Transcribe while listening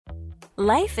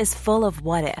Life is full of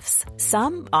what-ifs.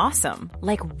 Some awesome,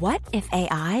 like what if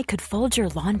AI could fold your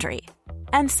laundry?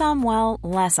 And some, well,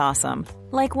 less awesome,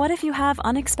 like what if you have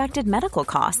unexpected medical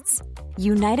costs?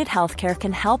 United Healthcare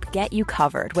can help get you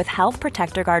covered with Health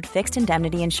Protector Guard fixed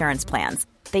indemnity insurance plans.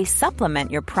 They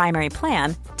supplement your primary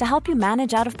plan to help you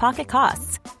manage out-of-pocket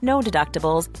costs. No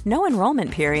deductibles, no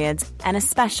enrollment periods, and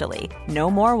especially no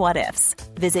more what-ifs.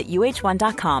 Visit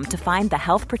uh1.com to find the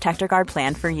Health Protector Guard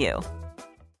plan for you.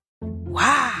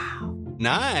 Wow.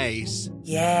 Nice.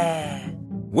 Yeah.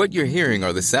 What you're hearing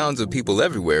are the sounds of people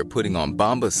everywhere putting on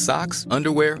Bombas socks,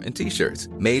 underwear, and T-shirts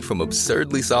made from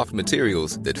absurdly soft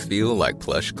materials that feel like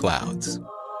plush clouds.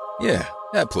 Yeah,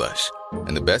 that plush.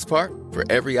 And the best part? For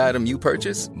every item you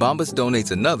purchase, Bombas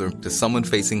donates another to someone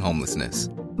facing homelessness.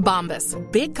 Bombas.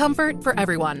 Big comfort for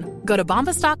everyone. Go to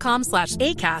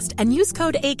bombas.com/ACAST and use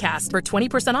code ACAST for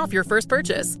 20% off your first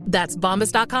purchase. That's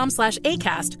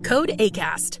bombas.com/ACAST. Code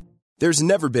ACAST. There's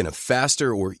never been a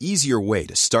faster or easier way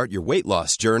to start your weight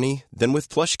loss journey than with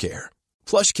PlushCare.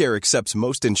 PlushCare accepts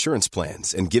most insurance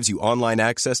plans and gives you online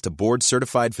access to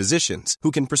board-certified physicians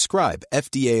who can prescribe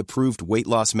FDA-approved weight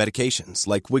loss medications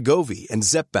like Wegovy and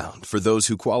Zepbound for those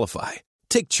who qualify.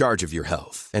 Take charge of your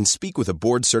health and speak with a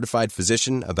board-certified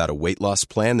physician about a weight loss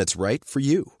plan that's right for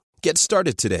you. Get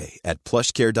started today at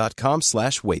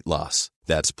plushcare.com/weight loss.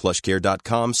 That's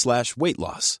plushcare.com/weight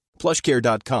loss.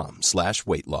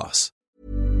 plushcare.com/weight loss.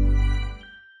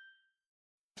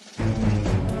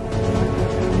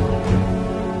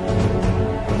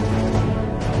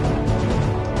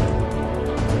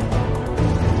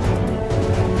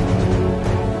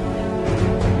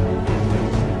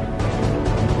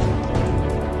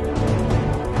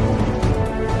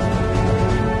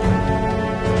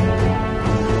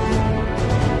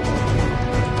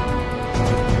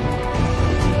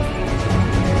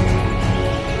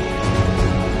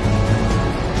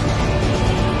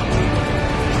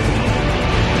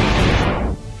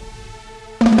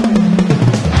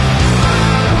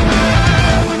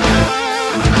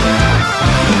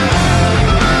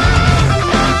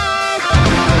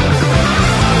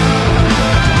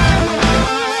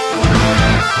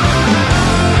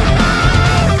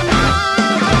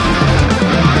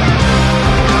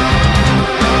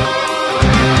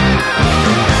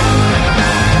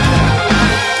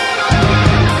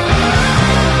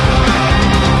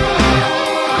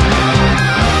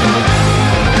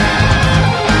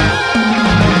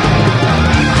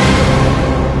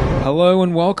 Hello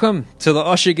and welcome to the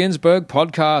Osher Günsberg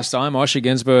podcast. I'm Osher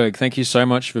Günsberg. Thank you so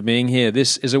much for being here.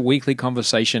 This is a weekly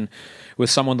conversation with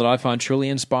someone that I find truly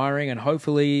inspiring, and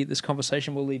hopefully this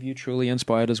conversation will leave you truly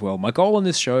inspired as well. My goal on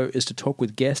this show is to talk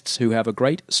with guests who have a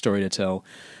great story to tell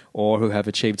or who have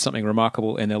achieved something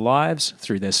remarkable in their lives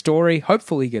through their story.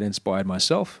 Hopefully get inspired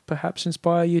myself, perhaps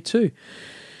inspire you too.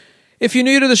 If you're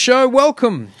new to the show,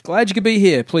 welcome. Glad you could be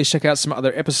here. Please check out some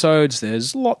other episodes.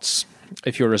 There's lots.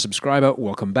 If you're a subscriber,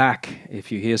 welcome back.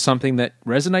 If you hear something that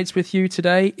resonates with you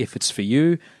today, if it's for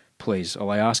you, please, all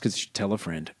I ask is you tell a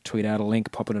friend. Tweet out a link,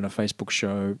 pop it in a Facebook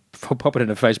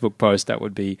post. That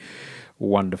would be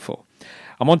wonderful.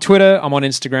 I'm on Twitter, I'm on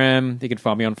Instagram. You can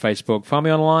find me on Facebook. Find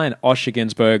me online,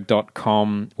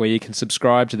 oshergunsberg.com, where you can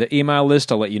subscribe to the email list.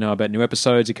 I'll let you know about new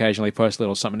episodes, occasionally post a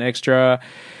little something extra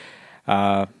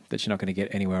that you're not going to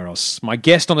get anywhere else. My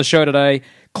guest on the show today,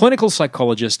 clinical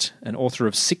psychologist and author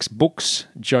of 6 books,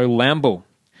 Jo Lamble.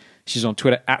 She's on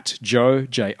Twitter at Jo,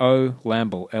 J-O,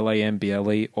 Lamble,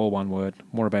 L-A-M-B-L-E, all one word.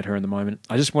 More about her in the moment.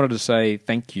 I just wanted to say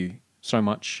thank you so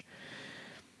much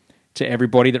to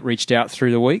everybody that reached out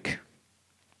through the week.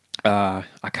 I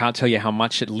can't tell you how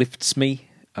much it lifts me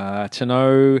to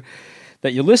know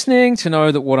that you're listening, to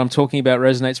know that what I'm talking about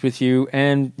resonates with you,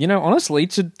 and, you know, honestly,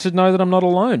 to know that I'm not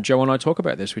alone. Jo and I talk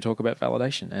about this. We talk about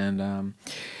validation, and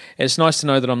it's nice to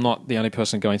know that I'm not the only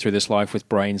person going through this life with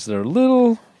brains that are a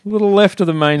little left of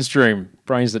the mainstream,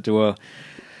 brains that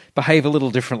behave a little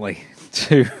differently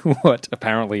to what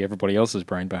apparently everybody else's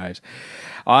brain behaves.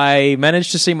 I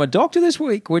managed to see my doctor this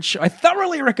week, which I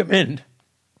thoroughly recommend.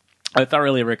 If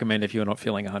you're not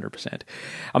feeling 100%.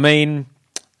 I mean,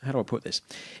 how do I put this?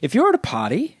 If you're at a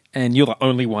party and you're the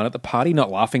only one at the party not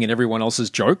laughing at everyone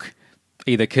else's joke,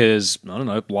 either because, I don't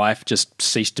know, life just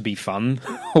ceased to be fun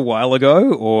a while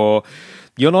ago, or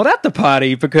you're not at the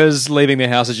party because leaving the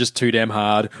house is just too damn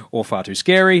hard or far too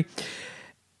scary,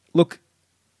 look,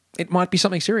 it might be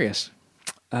something serious.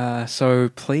 So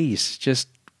please, just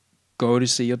go to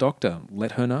see your doctor.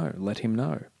 Let her know. Let him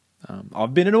know.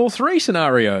 I've been in all 3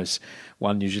 scenarios.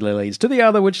 One usually leads to the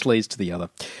other, which leads to the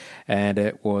other. And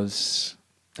it was,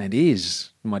 and is,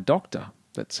 my doctor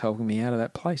that's helping me out of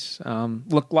that place.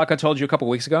 Look, like I told you a couple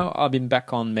of weeks ago, I've been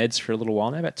back on meds for a little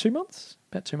while now, about 2 months.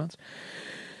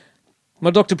 My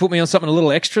doctor put me on something a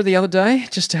little extra the other day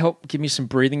just to help give me some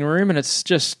breathing room, and it's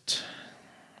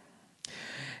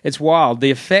wild.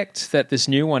 The effect that this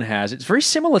new one has, it's very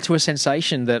similar to a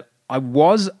sensation that I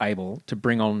was able to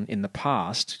bring on in the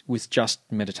past with just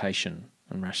meditation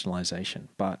and rationalization,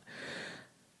 but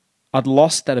I'd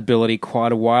lost that ability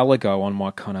quite a while ago on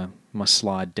my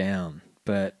slide down,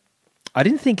 but I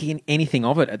didn't think anything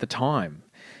of it at the time.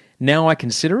 Now I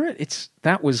consider it.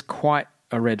 That was quite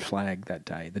a red flag that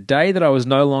day. The day that I was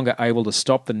no longer able to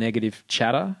stop the negative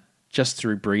chatter just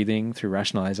through breathing, through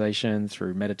rationalization,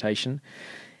 through meditation,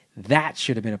 that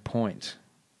should have been a point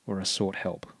where I sought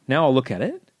help. Now I'll look at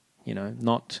it,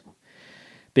 not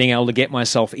being able to get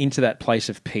myself into that place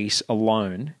of peace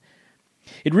alone.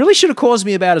 It really should have caused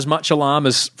me about as much alarm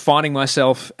as finding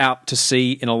myself out to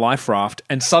sea in a life raft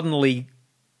and suddenly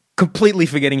completely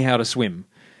forgetting how to swim.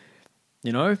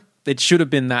 It should have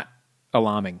been that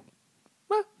alarming.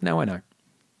 Well, now I know.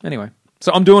 Anyway,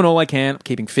 so I'm doing all I can,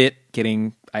 keeping fit,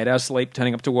 getting 8 hours sleep,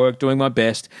 turning up to work, doing my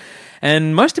best.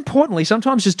 And most importantly,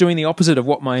 sometimes just doing the opposite of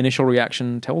what my initial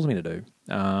reaction tells me to do.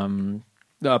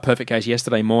 A perfect case,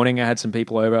 yesterday morning, I had some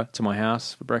people over to my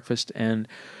house for breakfast, and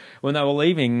when they were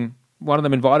leaving, one of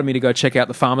them invited me to go check out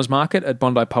the farmers market at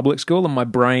Bondi Public School, and my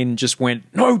brain just went,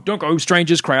 no, don't go,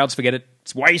 strangers, crowds, forget it.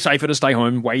 It's way safer to stay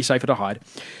home, way safer to hide.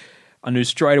 I knew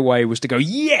straight away was to go,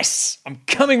 yes, I'm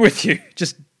coming with you,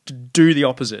 just to do the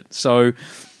opposite. So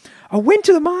I went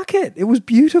to the market. It was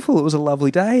beautiful. It was a lovely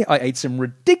day. I ate some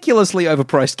ridiculously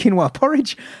overpriced quinoa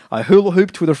porridge. I hula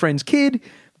hooped with a friend's kid,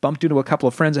 bumped into a couple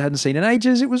of friends I hadn't seen in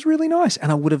ages. It was really nice,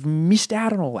 and I would have missed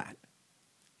out on all that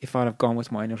if I'd have gone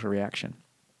with my initial reaction.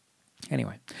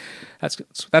 Anyway, that's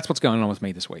what's going on with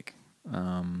me this week.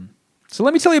 So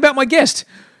let me tell you about my guest,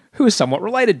 who is somewhat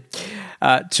related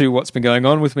to what's been going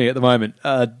on with me at the moment,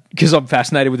 because I'm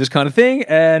fascinated with this kind of thing,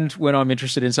 and when I'm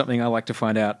interested in something, I like to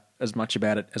find out as much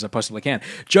about it as I possibly can.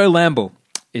 Jo Lamble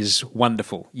is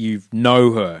wonderful. You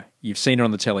know her. You've seen her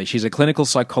on the telly. She's a clinical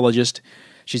psychologist.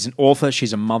 She's an author.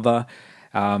 She's a mother.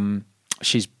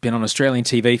 She's been on Australian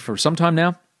TV for some time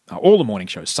now. All the morning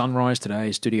shows, Sunrise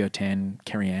Today, Studio 10,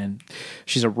 Kerry Ann.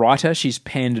 She's a writer. She's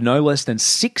penned no less than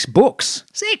 6 books.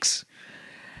 6!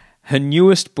 Her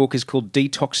newest book is called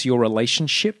Detox Your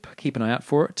Relationship. Keep an eye out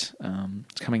for it.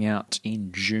 It's coming out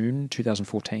in June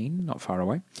 2014, not far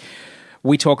away.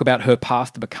 We talk about her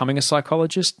path to becoming a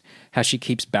psychologist, how she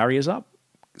keeps barriers up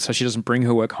so she doesn't bring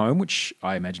her work home, which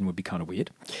I imagine would be kind of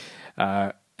weird.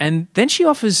 And then she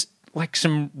offers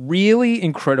some really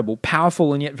incredible,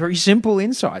 powerful, and yet very simple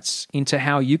insights into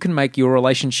how you can make your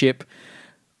relationship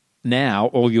now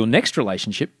or your next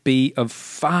relationship be of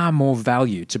far more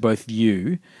value to both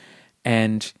you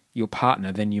and your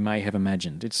partner than you may have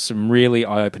imagined. It's some really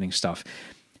eye-opening stuff.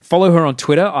 Follow her on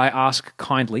Twitter. I ask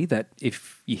kindly that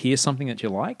if you hear something that you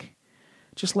like,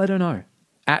 just let her know.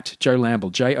 At Jo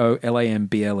Lamble,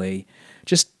 JoLamble.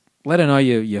 Just let her know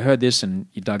you heard this and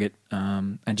you dug it,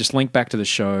 and just link back to the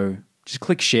show. Just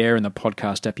click share in the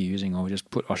podcast app you're using, or just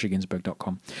put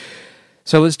osherginsberg.com.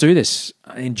 So let's do this.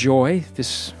 Enjoy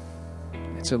this.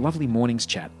 It's a lovely morning's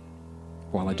chat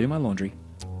while I do my laundry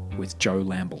with Jo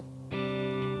Lamble.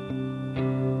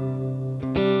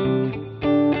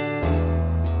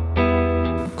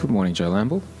 Good morning, Jo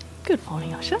Lamble. Good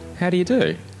morning, Osher. How do you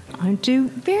do? I do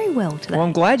very well today. Well,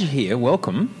 I'm glad you're here.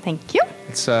 Welcome. Thank you.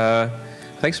 It's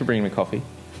thanks for bringing me coffee.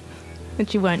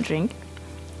 Which you won't drink.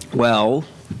 Well,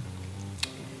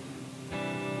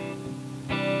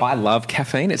 I love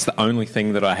caffeine. It's the only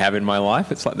thing that I have in my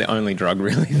life. It's like the only drug,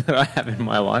 really, that I have in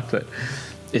my life that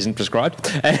isn't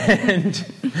prescribed. And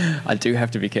I do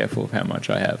have to be careful of how much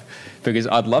I have, because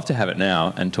I'd love to have it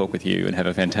now and talk with you and have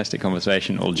a fantastic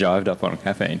conversation all jived up on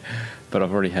caffeine. But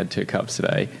I've already had 2 cups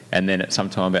today. And then at some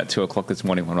time about 2 o'clock this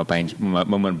morning when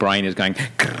my brain is going,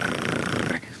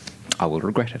 I will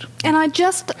regret it. And I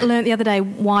just learnt the other day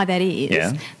why that is.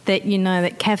 Yeah. That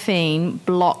that caffeine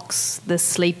blocks the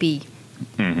sleepy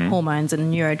hormones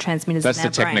and neurotransmitters That's in our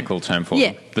the technical brain. term for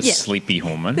them. The sleepy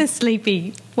hormone. The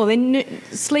sleepy,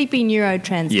 sleepy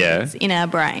neurotransmitters in our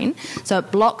brain. So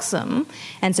it blocks them,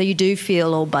 and so you do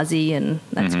feel all buzzy, and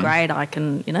that's great. I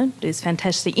can, do this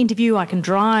fantastic interview. I can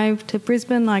drive to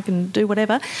Brisbane. I can do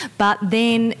whatever. But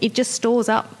then it just stores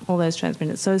up all those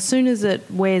transmitters. So as soon as it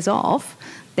wears off,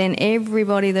 then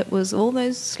everybody that was, all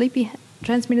those sleepy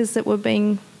transmitters that were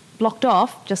being blocked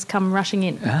off just come rushing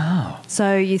in. Oh.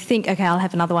 So you think, okay, I'll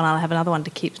have another one to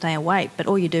keep staying awake, but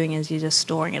all you're doing is you're just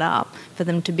storing it up for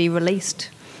them to be released.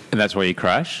 And that's why you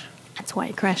crash? That's why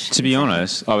you crashed. To be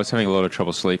honest, I was having a lot of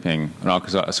trouble sleeping,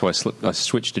 so I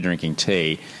switched to drinking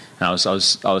tea, and I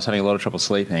was having a lot of trouble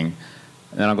sleeping.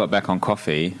 And then I got back on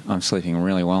coffee. I'm sleeping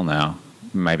really well now.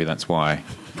 Maybe that's why,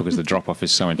 because the drop-off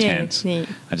is so intense. Yeah,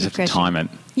 I just have to time it.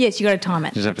 Yes, you got to time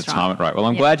it. Just have to time it right. Well,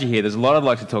 I'm glad you're here. There's a lot I'd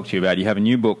like to talk to you about. You have a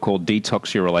new book called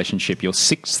Detox Your Relationship, your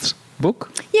 6th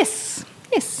book? Yes.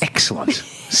 Excellent.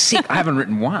 Sick. I haven't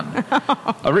written one.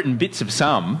 I've written bits of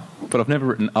some, but I've never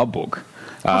written a book.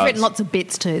 I've written lots of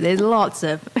bits too. There's lots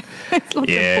of book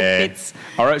bits.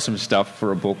 I wrote some stuff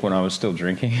for a book when I was still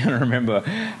drinking, and I remember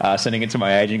sending it to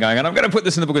my agent going, and I'm going to put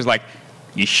this in the book. It's like,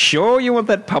 you sure you want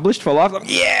that published for life? Like,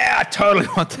 yeah, I totally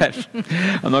want that.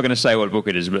 I'm not going to say what book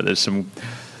it is, but there's some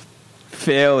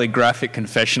fairly graphic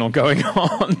confessional going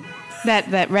on.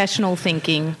 That rational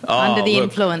thinking under the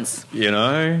influence. You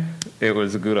know, it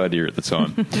was a good idea at the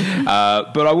time.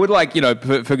 But I would like,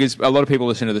 because a lot of people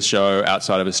listen to the show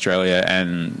outside of Australia,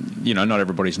 and, not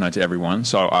everybody's known to everyone.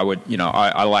 So I would,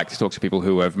 I like to talk to people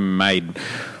who have made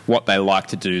what they like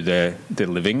to do their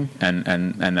living.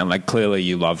 And like, clearly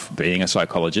you love being a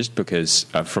psychologist because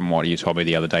from what you told me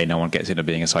the other day, no one gets into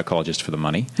being a psychologist for the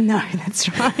money. No, that's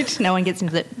right. No one gets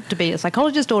into it to be a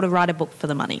psychologist or to write a book for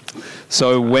the money.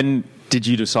 So when did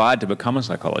you decide to become a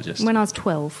psychologist? When I was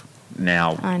 12.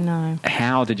 Now, I know.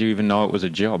 How did you even know it was a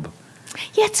job?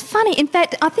 Yeah, it's funny. In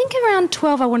fact, I think around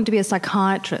 12 I wanted to be a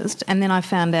psychiatrist, and then I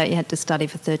found out you had to study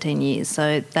for 13 years.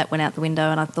 So that went out the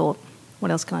window, and I thought,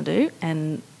 what else can I do?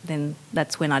 And then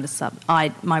that's when I decided.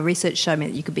 My research showed me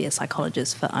that you could be a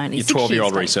psychologist for only 6 years. Your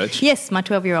 12-year-old research? Yes, my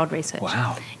 12-year-old research.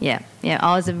 Wow. Yeah.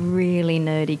 I was a really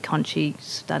nerdy, conchy,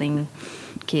 studying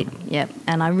kid, yeah.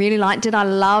 And I really liked it. I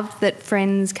loved that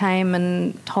friends came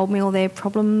and told me all their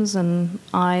problems, and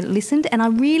I listened, and I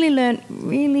really learnt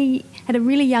at a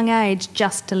really young age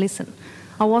just to listen.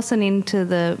 I wasn't into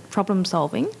the problem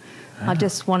solving. I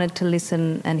just wanted to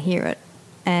listen and hear it.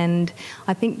 And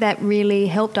I think that really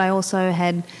helped. I also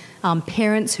had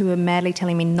parents who were madly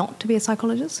telling me not to be a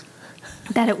psychologist,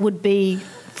 that it would be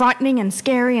frightening and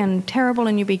scary and terrible,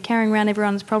 and you'd be carrying around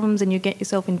everyone's problems and you get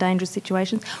yourself in dangerous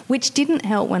situations, which didn't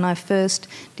help when I first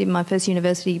did my first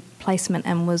university placement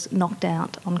and was knocked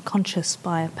out unconscious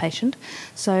by a patient.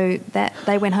 So that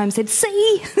they went home and said,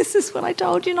 see, this is what I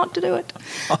told you, not to do it.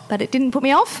 But it didn't put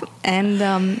me off, and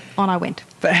on I went.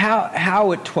 But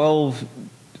how at 12...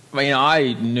 I mean,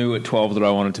 I knew at 12 that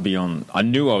I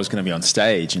knew I was going to be on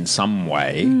stage in some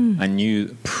way. I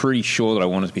knew pretty sure that I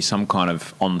wanted to be some kind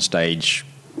of on-stage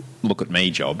look-at-me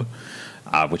job,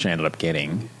 which I ended up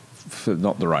getting for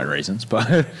not the right reasons.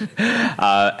 But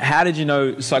how did you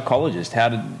know psychologist? How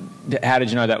did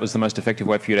you know that was the most effective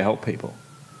way for you to help people?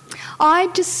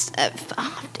 It's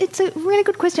a really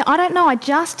good question. I don't know. I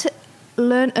just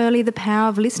learn early the power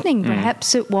of listening.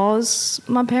 Perhaps it was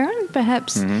my parents,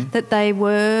 perhaps that they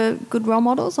were good role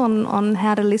models on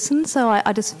how to listen. So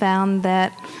I just found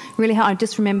that really hard. I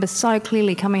just remember so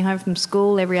clearly coming home from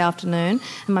school every afternoon,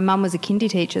 and my mum was a kindy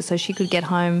teacher, so she could get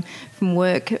home from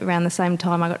work around the same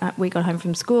time we got home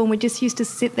from school, and we just used to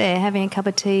sit there having a cup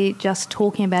of tea just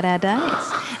talking about our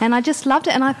days. And I just loved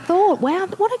it, and I thought, wow,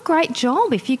 what a great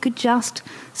job if you could just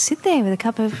sit there with a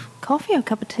cup of coffee or a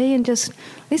cup of tea and just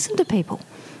listen to people.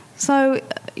 So,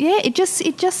 yeah, it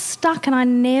just stuck, and I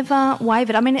never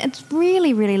wavered. I mean, it's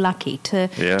really, really lucky to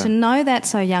know that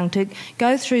so young, to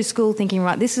go through school thinking,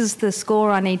 right, this is the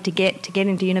score I need to get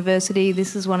into university,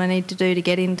 this is what I need to do to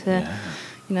get into,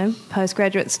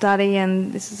 postgraduate study,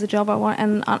 and this is the job I want.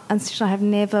 And I have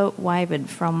never wavered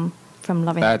from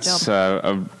loving that job.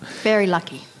 That's very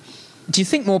lucky. Do you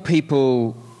think more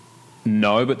people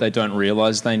know but they don't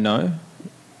realise they know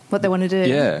what they want to do?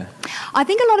 Yeah. I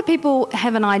think a lot of people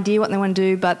have an idea what they want to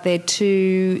do, but they're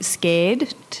too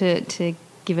scared to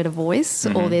give it a voice,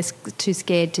 or they're too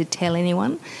scared to tell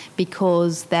anyone,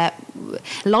 because a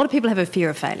lot of people have a fear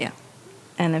of failure.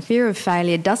 And a fear of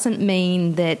failure doesn't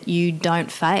mean that you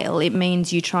don't fail. It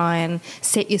means you try and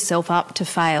set yourself up to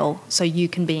fail so you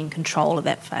can be in control of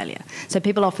that failure. So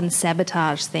people often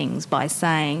sabotage things by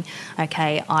saying,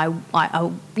 okay, I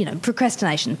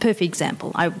procrastination, perfect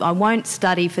example. I won't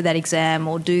study for that exam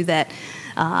or do that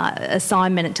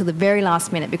assignment until the very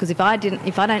last minute, because if I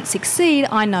don't succeed,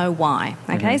 I know why.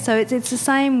 Okay, so it's the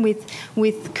same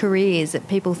with careers, that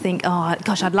people think, oh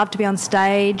gosh, I'd love to be on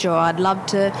stage, or I'd love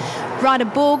to write a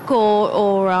book,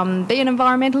 or be an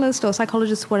environmentalist or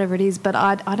psychologist, whatever it is, but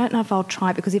I don't know if I'll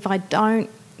try, because if I don't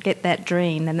get that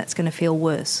dream, then that's going to feel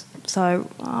worse. So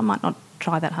I might not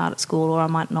try that hard at school, or I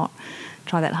might not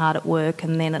try that hard at work,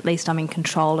 and then at least I'm in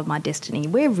control of my destiny.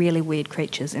 We're really weird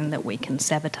creatures in that we can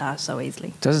sabotage so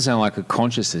easily. Doesn't sound like a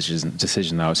conscious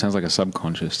decision, though. It sounds like a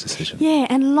subconscious decision. Yeah,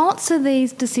 and lots of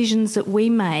these decisions that we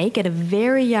make at a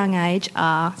very young age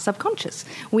are subconscious.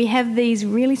 We have these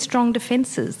really strong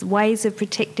defences, ways of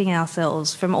protecting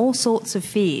ourselves from all sorts of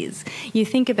fears. You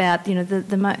think about,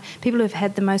 the people who've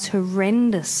had the most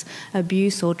horrendous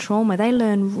abuse or trauma, they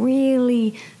learn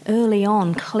really early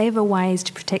on clever ways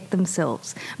to protect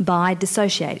themselves by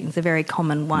dissociating. It's a very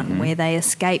common one, where they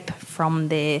escape from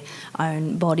their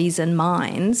own bodies and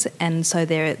minds, and so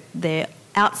they're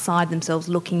outside themselves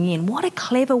looking in. What a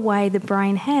clever way the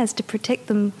brain has to protect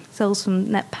themselves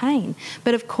from that pain.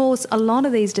 But of course, a lot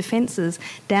of these defences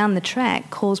down the track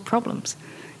cause problems,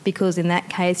 because in that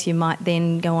case you might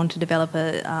then go on to develop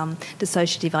a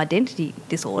dissociative identity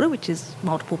disorder, which is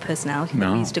multiple personality, we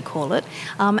used to call it.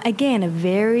 Again, a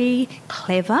very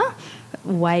clever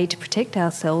way to protect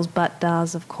ourselves, but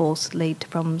does, of course, lead to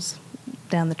problems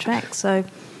down the track. So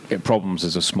problems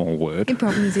is a small word.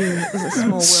 Problems is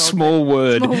a small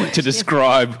word. Small word to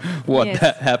describe what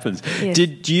that happens. Yes.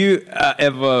 Did you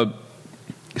ever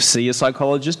see a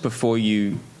psychologist before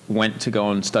you went to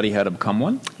go and study how to become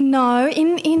one? No,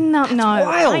 no.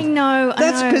 Wild. I know.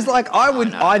 That's because,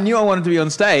 I knew I wanted to be on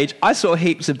stage. I saw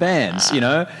heaps of bands,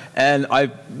 and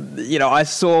I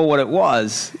saw what it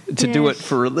was to do it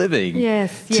for a living.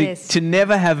 Yes. To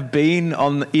never have been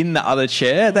in the other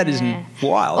chair, that is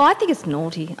wild. Well, I think it's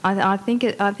naughty. I think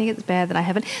it's bad that I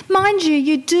haven't. Mind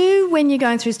you do when you're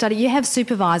going through study. You have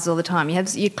supervisors all the time. You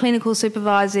have your clinical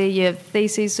supervisor, your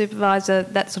thesis supervisor,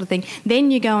 that sort of thing.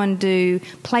 Then you go and do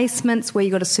placements where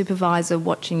you've got a supervisor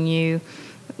watching you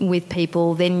with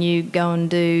people. Then you go and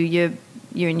do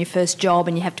you're in your first job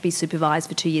and you have to be supervised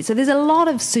for 2 years. So there's a lot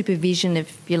of supervision,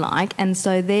 if you like, and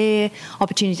so their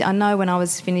opportunities. I know when I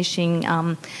was finishing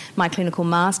my clinical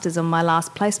masters on my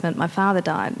last placement, my father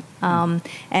died, and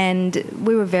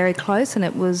we were very close, and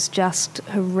it was just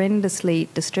horrendously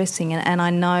distressing, and I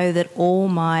know that all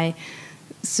my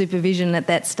supervision at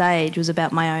that stage was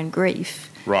about my own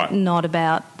grief, right, not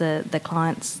about the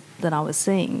clients that I was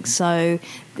seeing. So,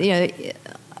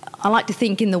 I like to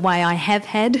think in the way I have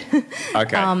had I've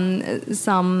had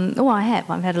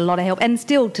a lot of help, and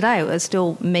still today I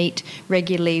still meet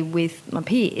regularly with my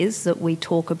peers that we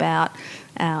talk about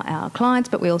our clients,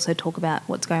 but we also talk about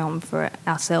what's going on for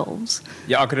ourselves.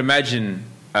 Yeah, I could imagine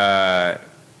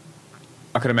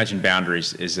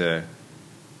boundaries is a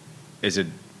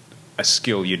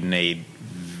skill you'd need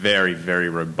very, very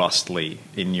robustly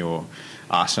in your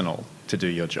arsenal to do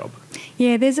your job.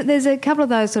 Yeah, there's a couple of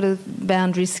those sort of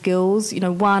boundary skills.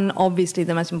 One, obviously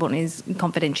the most important is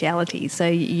confidentiality. So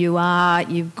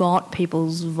you've got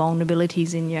people's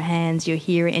vulnerabilities in your hands, you're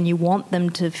here, and you want them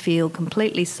to feel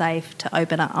completely safe to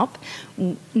open up,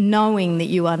 knowing that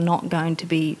you are not going to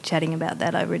be chatting about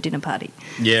that over a dinner party.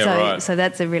 Yeah, right. So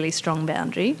that's a really strong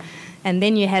boundary. And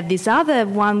then you have this other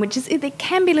one, which is, it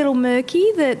can be a little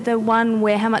murky, the one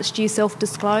where how much do you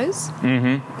self-disclose?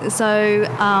 Mm-hmm. So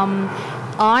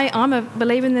I'm a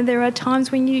believer that there are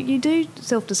times when you do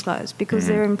self-disclose, because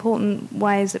there are important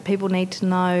ways that people need to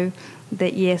know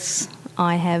that, yes,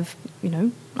 I have,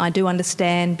 I do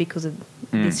understand because of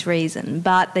this reason,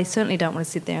 but they certainly don't want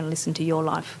to sit there and listen to your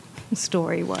life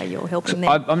story while you're helping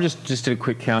them. I'm just did a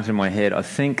quick count in my head. I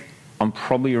think I'm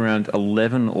probably around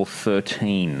 11 or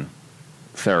 13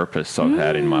 therapists I've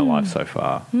had in my life so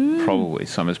far. Probably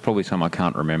some. There's probably some I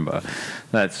can't remember.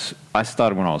 I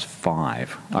started when I was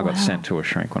 5. I got sent to a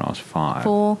shrink when I was 5.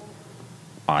 4?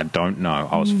 I don't know.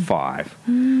 I was 5.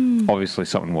 Obviously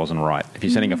something wasn't right. If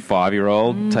you're sending a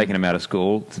 5-year-old, taking him out of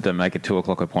school to make a 2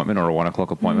 o'clock appointment or a 1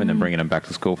 o'clock appointment and bringing him back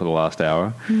to school for the last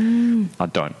hour, I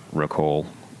don't recall.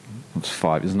 I was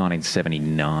 5. It was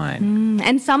 1979.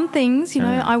 And some things,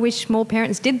 I wish more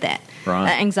parents did that.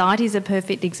 Right. Anxiety is a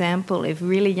perfect example. If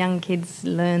really young kids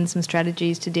learn some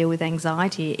strategies to deal with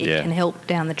anxiety, it can help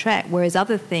down the track. Whereas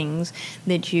other things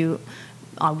that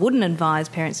I wouldn't advise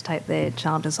parents to take their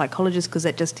child to a psychologist, because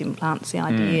that just implants the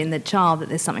idea in the child that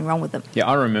there's something wrong with them. Yeah,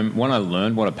 I remember when I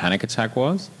learned what a panic attack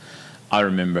was, I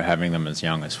remember having them as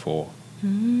young as 4.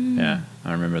 Yeah,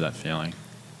 I remember that feeling.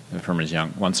 From as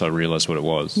young, once I realised what it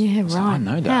was. Yeah, right. I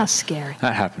know that. How scary.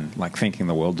 That happened, like thinking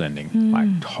the world's ending. Like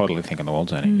totally thinking the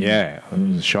world's ending. Yeah, it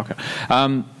was a shocker.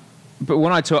 But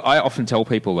when I often tell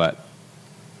people that,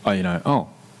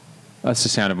 That's the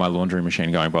sound of my laundry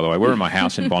machine going, by the way. We're in my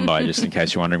house in Bondi, just in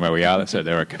case you're wondering where we are. So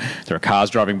there are cars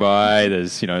driving by.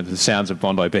 There's, the sounds of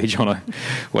Bondi Beach on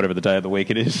whatever the day of the week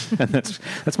it is. And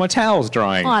that's my towels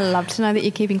drying. Oh, I love to know that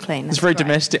you're keeping clean. That's it's very great.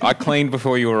 domestic. I cleaned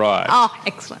before you arrived. Oh,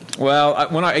 excellent. Well,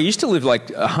 I used to live like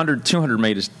 100, 200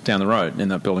 metres down the road in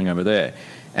that building over there.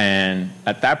 And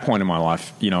at that point in my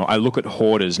life, I look at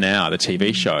Hoarders now, the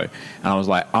TV show, and I was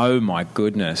like, oh my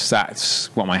goodness, that's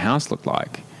what my house looked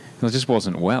like. It just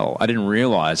wasn't well. I didn't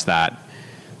realise that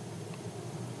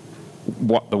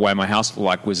the way my house looked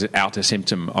like was an outer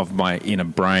symptom of my inner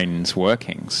brain's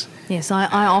workings. Yes, I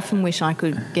often wish I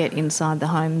could get inside the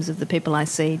homes of the people I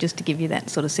see just to give you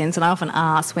that sort of sense. And I often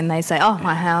ask when they say, oh,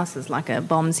 my house is like a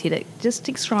bomb's hit it, just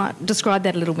describe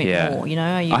that a little bit more.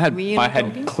 Are you I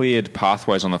had cleared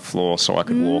pathways on the floor so I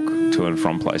could walk to and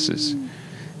from places.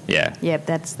 Yeah. Yeah,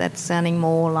 that's sounding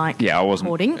more like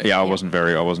hoarding. I wasn't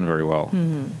very well.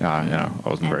 Mm-hmm. I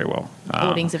wasn't very well.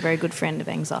 Hoarding's a very good friend of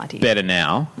anxiety. Better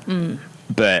now. Mm.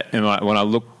 But when I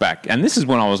look back, and this is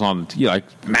when I was on,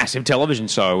 massive television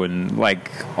show and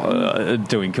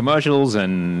doing commercials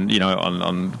and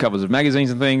on covers of magazines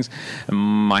and things, and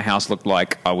my house looked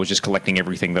like I was just collecting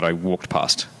everything that I walked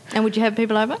past. And would you have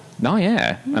people over? No,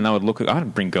 yeah, and they would look.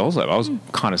 I'd bring girls over. I was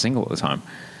kind of single at the time.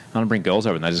 I'd bring girls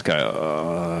over and they just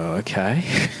go, okay.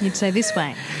 You'd say this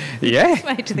way. Yeah, this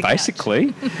way to the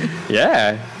basically.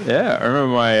 yeah. I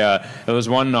remember there was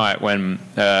one night when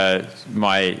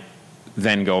my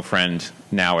then girlfriend,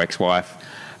 now ex-wife,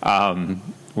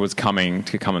 was coming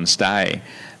to come and stay,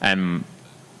 and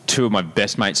two of my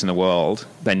best mates in the world,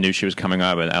 they knew she was coming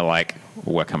over, and they're like,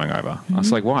 we're coming over. Mm-hmm. I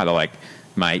was like, why? They're like,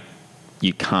 mate,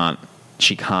 she can't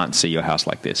see your house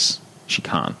like this. She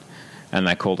can't. And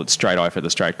they called it Straight Eye for the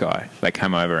Straight Guy. They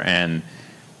came over and,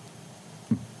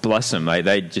 bless them,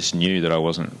 they just knew that I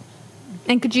wasn't.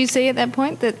 And could you see at that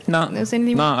point that there was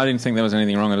anything wrong? No, I didn't think there was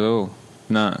anything wrong at all.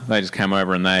 No, they just came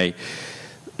over and they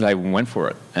went for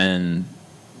it. And,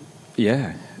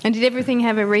 yeah. And did everything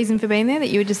have a reason for being there, that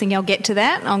you were just thinking, I'll get to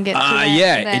that, that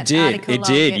yeah, it did. It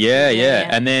did, yeah.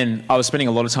 And then I was spending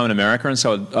a lot of time in America, and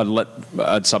so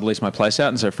I'd sublease my place out,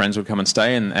 and so friends would come and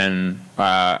stay, and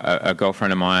a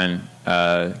girlfriend of mine,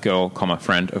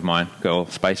 friend of mine,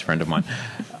 friend of mine,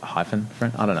 hyphen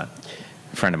friend, I don't know,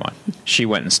 friend of mine. She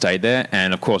went and stayed there,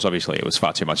 and of course, obviously, it was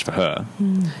far too much for her.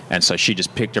 And so she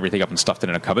just picked everything up and stuffed it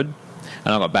in a cupboard.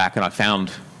 And I got back and I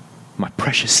found my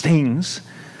precious things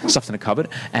stuffed in a cupboard,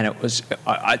 and it was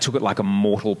I took it like a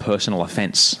mortal personal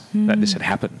offence that this had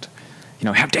happened.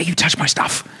 How dare you touch my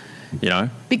stuff?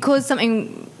 Because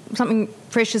something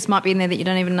precious might be in there that you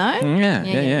don't even know.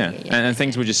 Yeah. And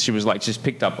things were she was like just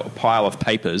picked up a pile of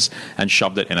papers and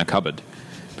shoved it in a cupboard.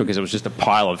 Because it was just a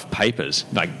pile of papers,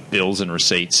 like bills and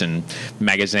receipts and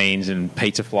magazines and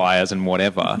pizza flyers and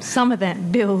whatever. Some of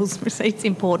that, bills, receipts,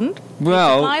 important.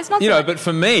 Well, but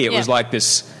for me, it was like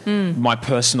this, my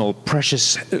personal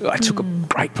precious, I took a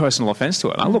great personal offence to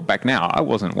it. And I look back now, I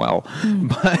wasn't well.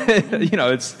 But,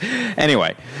 it's,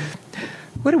 anyway,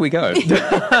 where do we go?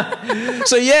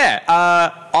 So,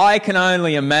 I can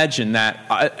only imagine that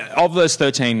of those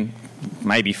 13,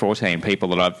 maybe 14 people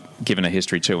that I've given a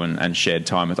history to and shared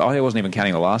time with. I wasn't even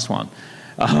counting the last one.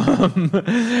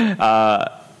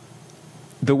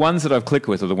 The ones that I've clicked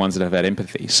with are the ones that have had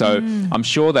empathy. So I'm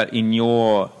sure that in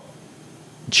your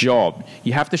job,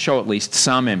 you have to show at least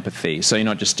some empathy, so you're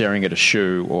not just staring at a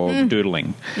shoe or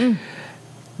doodling.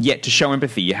 Yet to show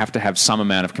empathy, you have to have some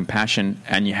amount of compassion,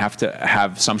 and you have to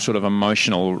have some sort of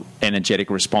emotional,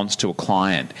 energetic response to a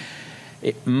client.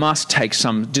 It must take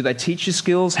some... Do they teach you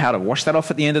skills, how to wash that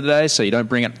off at the end of the day so you don't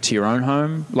bring it to your own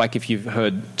home? Like if you've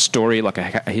heard story, like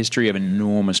a history of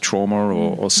enormous trauma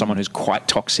or someone who's quite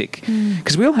toxic.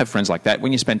 Because we all have friends like that.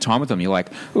 When you spend time with them, you're like,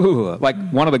 ooh. Like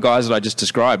one of the guys that I just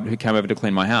described who came over to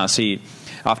clean my house,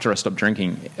 after I stopped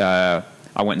drinking, I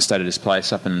went and stayed at his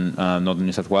place up in northern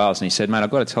New South Wales, and he said, mate, I've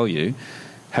got to tell you,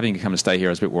 having you come and stay here,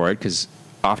 I was a bit worried because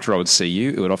after I would see you,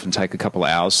 it would often take a couple of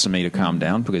hours for me to calm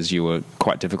down because you were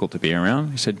quite difficult to be around.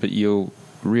 He said, but you're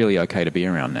really okay to be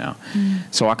around now.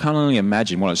 So I can't only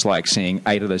imagine what it's like seeing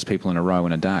 8 of those people in a row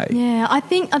in a day. Yeah, I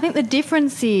think the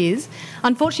difference is,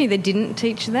 unfortunately, they didn't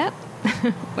teach that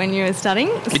when you were studying.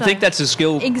 You think that's a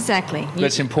skill exactly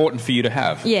that's important for you to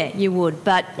have? Yeah, you would,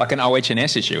 but like an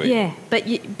OH&S issue. Yeah, but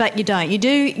you don't. You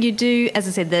do. As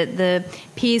I said, the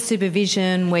peer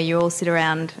supervision where you all sit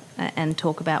around and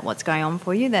talk about what's going on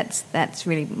for you. That's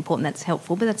really important. That's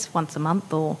helpful, but that's once a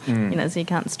month, or so you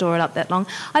can't store it up that long.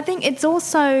 I think it's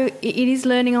also it is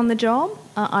learning on the job.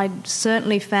 I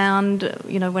certainly found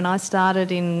when I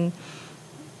started in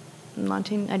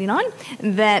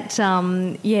 1989, that,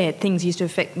 things used to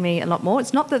affect me a lot more.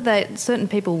 It's not that certain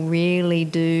people really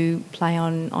do play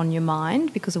on your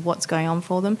mind because of what's going on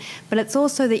for them, but it's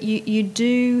also that you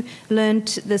do learn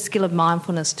the skill of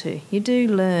mindfulness too. You do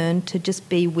learn to just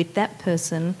be with that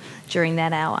person during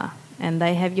that hour, and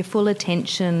they have your full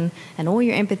attention and all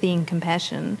your empathy and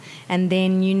compassion, and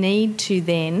then you need to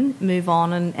then move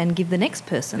on and give the next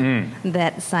person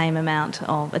that same amount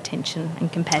of attention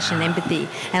and compassion and empathy.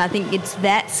 And I think it's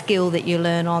that skill that you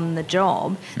learn on the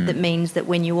job that means that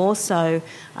when you also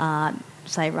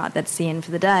say, right, that's the end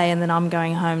for the day, and then I'm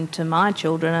going home to my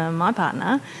children and my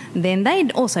partner, then they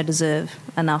also deserve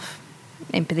enough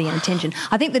empathy and attention.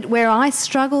 I think that where I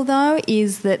struggle, though,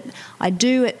 is that I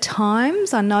do at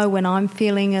times, I know when I'm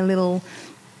feeling a little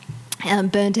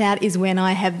burnt out is when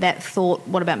I have that thought,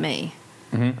 what about me?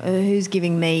 Who's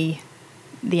giving me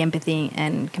the empathy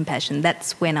and compassion?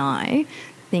 That's when I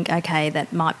think, okay,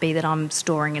 that might be that I'm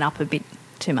storing it up a bit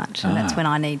too much, and that's when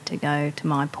I need to go to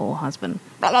my poor husband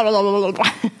and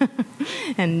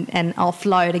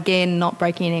offload again, not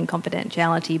breaking in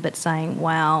confidentiality, but saying,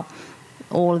 wow,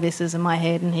 all of this is in my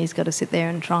head, and he's got to sit there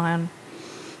and try and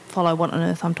follow what on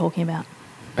earth I'm talking about.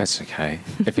 That's okay.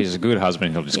 If he's a good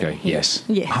husband, he'll just go, yes.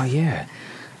 Yeah. Oh, yeah.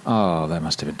 Oh, that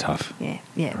must have been tough. Yeah.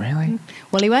 Really?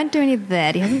 Well, he won't do any of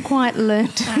that. He hasn't quite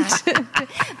learnt it.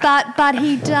 But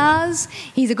he does.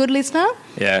 He's a good listener.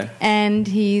 Yeah. And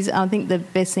I think the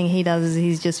best thing he does is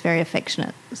he's just very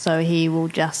affectionate. So he will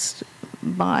just,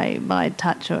 by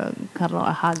touch or cuddle or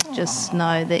a hug, just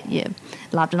know that you're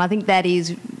loved. And I think that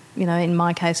is, in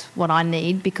my case, what I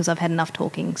need, because I've had enough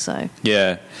talking. So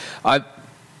yeah,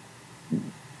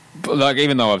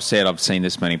 even though I've said I've seen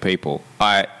this many people,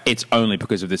 it's only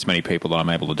because of this many people that I'm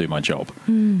able to do my job.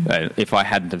 If I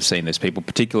hadn't have seen this people,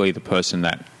 particularly the person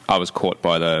that I was caught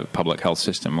by the public health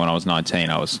system when I was 19,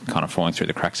 I was kind of falling through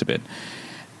the cracks a bit,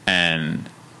 and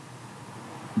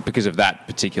because of that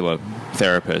particular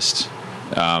therapist,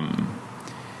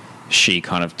 she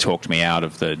kind of talked me out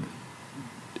of the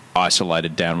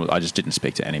isolated down. I just didn't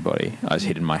speak to anybody. I was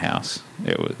hid in my house.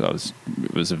 It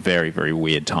was a very, very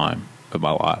weird time of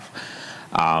my life.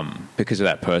 Because of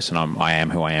that person, I am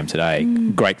who I am today,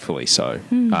 gratefully so.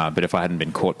 But if I hadn't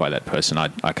been caught by that person,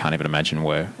 I can't even imagine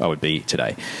where I would be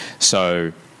today.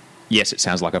 So yes, it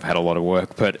sounds like I've had a lot of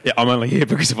work, but I'm only here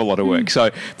because of a lot of work. So,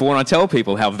 but when I tell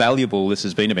people how valuable this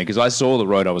has been to me, because I saw the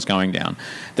road I was going down,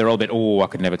 they're all a bit, I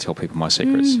could never tell people my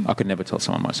secrets. I could never tell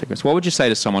someone my secrets. What would you say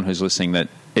to someone who's listening that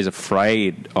is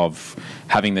afraid of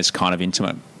having this kind of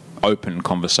intimate, open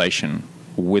conversation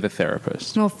with a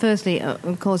therapist? Well, firstly,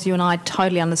 of course, you and I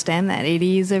totally understand that. It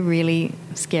is a really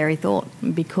scary thought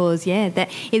because,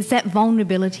 it's that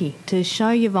vulnerability, to show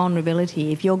your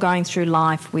vulnerability. If you're going through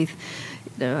life with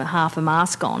half a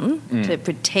mask on to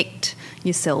protect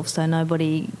yourself so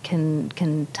nobody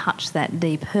can touch that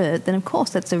deep hurt, then of course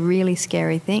that's a really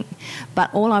scary thing.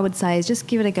 But all I would say is just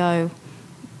give it a go.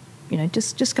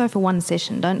 Just go for one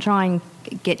session. Don't try and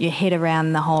get your head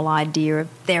around the whole idea of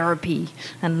therapy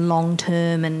and long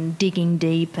term and digging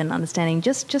deep and understanding.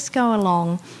 Just go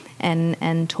along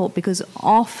and talk, because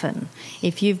often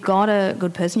if you've got a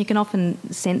good person, you can often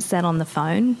sense that on the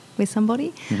phone with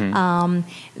somebody.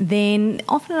 Then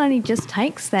often it only just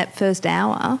takes that first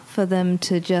hour for them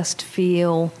to just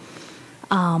feel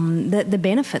the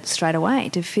benefits straight away,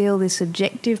 to feel this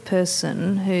objective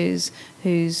person who's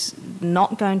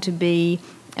not going to be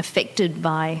affected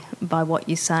by what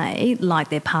you say, like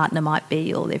their partner might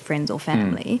be or their friends or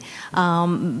family,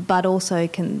 but also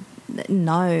can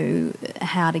know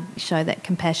how to show that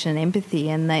compassion and empathy,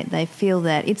 and they feel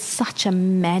that it's such a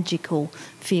magical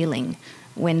feeling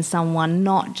when someone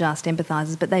not just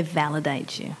empathises but they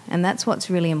validate you, and that's what's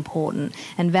really important.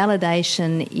 And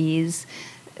validation is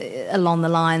along the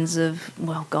lines of,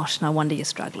 well, gosh, no wonder you're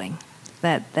struggling.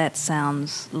 That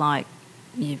sounds like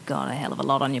you've got a hell of a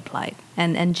lot on your plate.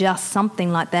 And just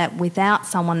something like that, without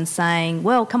someone saying,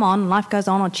 well, come on, life goes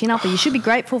on, or chin up, or you should be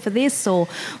grateful for this, or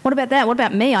what about that? What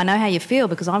about me? I know how you feel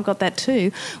because I've got that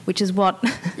too, which is what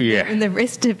the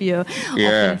rest of your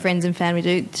often friends and family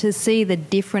do. To see the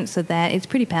difference of that, it's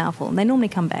pretty powerful. And they normally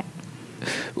come back.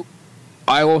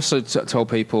 I also tell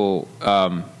people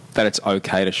that it's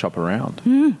okay to shop around.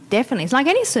 Definitely. It's like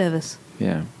any service.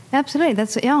 Yeah. Absolutely.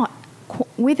 That's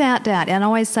without doubt. And I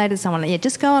always say to someone,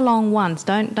 just go along once.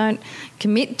 Don't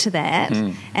commit to that,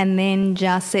 and then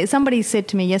just see. Somebody said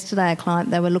to me yesterday, a client,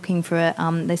 they were looking for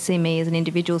they see me as an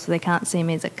individual, so they can't see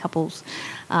me as a couples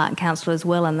counsellor as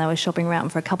well, and they were shopping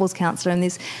around for a couples counsellor, and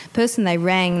this person they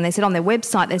rang, and they said on their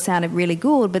website they sounded really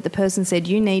good, but the person said,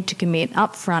 you need to commit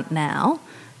up front now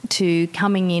to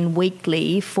coming in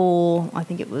weekly for, I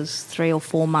think it was 3 or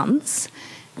 4 months.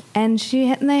 And they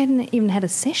hadn't even had a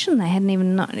session. They hadn't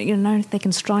even known if they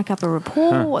can strike up a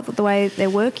rapport, the way they're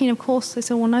working. Of course, they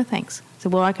said, well, no thanks. I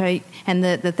said, well, okay. And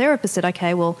the therapist said,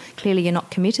 okay, well, clearly you're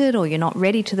not committed or you're not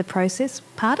ready to the process.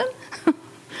 Pardon?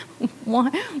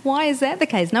 Why is that the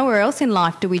case? Nowhere else in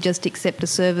life do we just accept a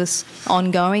service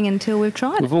ongoing until we've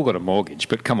tried We've all got a mortgage,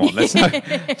 but come on,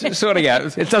 that's sorting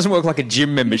out. It doesn't work like a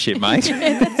gym membership, mate.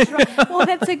 Yeah, that's right. Well,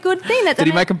 that's a good thing. Did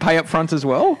he make them pay up front as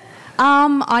well?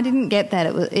 I didn't get that.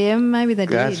 It was maybe they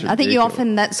did. That's I think you ridiculous.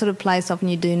 often, that sort of place, often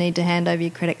you do need to hand over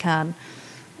your credit card.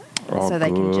 Oh, so they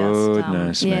can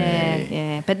just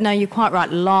yeah. But no, you're quite right.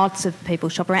 Lots of people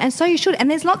shop around, and so you should. And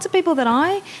there's lots of people that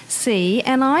I see,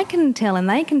 and I can tell, and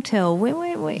they can tell.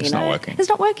 It's not working. It's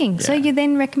not working. Yeah. So you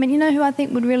then recommend. You know who I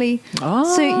think would really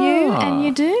suit you, and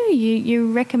you do.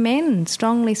 You recommend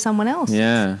strongly someone else.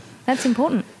 Yeah, that's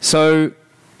important. So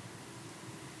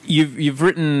you've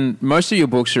written, most of your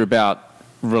books are about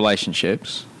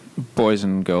relationships, boys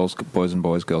and girls, boys and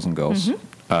boys, girls and girls.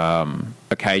 Mm-hmm.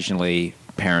 Occasionally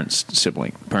parents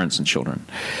and children.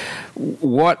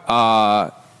 What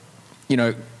are,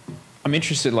 I'm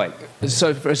interested, so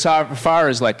as far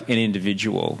as like an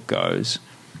individual goes,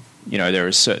 there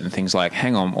are certain things like,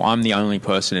 hang on, I'm the only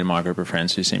person in my group of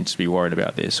friends who seems to be worried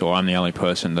about this, or I'm the only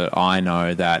person that I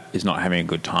know that is not having a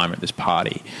good time at this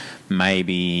party.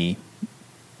 Maybe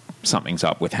something's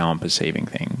up with how I'm perceiving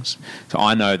things. So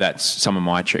I know that's some of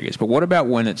my triggers. But what about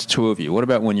when it's two of you? What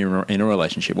about when you're in a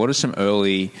relationship? What are some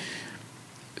early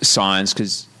signs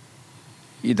because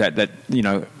that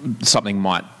something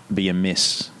might be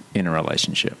amiss in a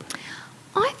relationship,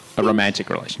 a romantic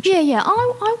relationship? Yeah.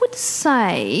 I would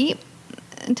say,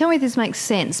 and tell me if this makes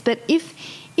sense, but if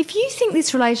you think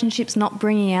this relationship's not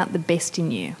bringing out the best in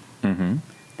you, mm-hmm.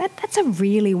 that's a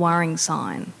really worrying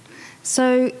sign.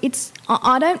 So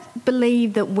I don't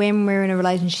believe that when we're in a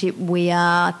relationship we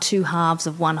are two halves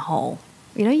of one whole.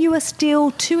 You are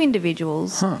still two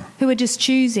individuals who are just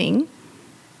choosing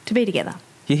to be together.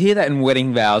 You hear that in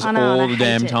wedding vows all the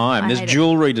damn time. There's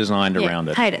jewellery designed around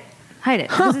it. Hate it.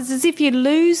 Because it's as if you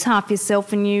lose half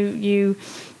yourself and you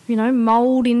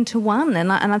mould into one.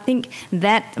 And I think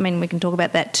that, we can talk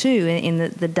about that too, in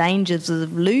the dangers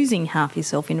of losing half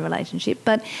yourself in a relationship.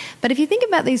 But if you think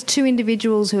about these two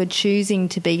individuals who are choosing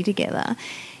to be together,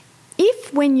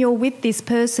 if when you're with this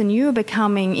person you are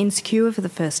becoming insecure for the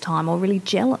first time, or really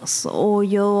jealous, or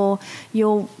you're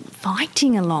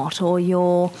fighting a lot, or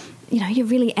you're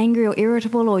really angry or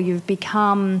irritable, or you've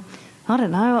become, I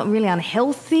don't know, really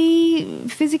unhealthy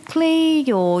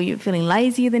physically, or you're feeling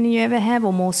lazier than you ever have,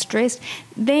 or more stressed,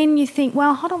 then you think,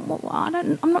 well,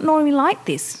 I'm not normally like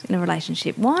this in a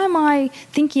relationship. Why am I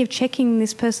thinking of checking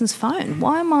this person's phone?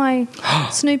 Why am I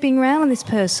snooping around on this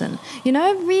person?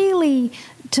 Really,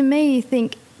 to me,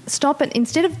 think, stop it.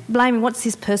 Instead of blaming what's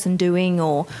this person doing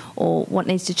or what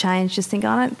needs to change, just think,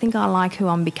 I don't think I like who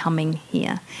I'm becoming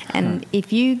here. And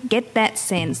if you get that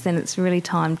sense, then it's really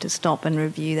time to stop and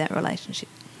review that relationship.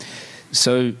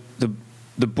 So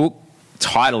the book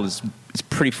title is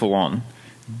pretty full on.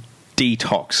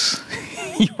 Detox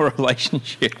your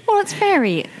relationship. Well, it's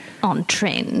very on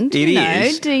trend. It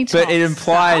is, detox but it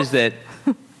implies stuff.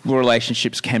 that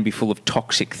relationships can be full of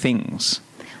toxic things.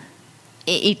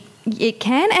 It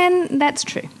can, and that's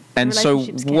true. And so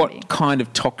what kind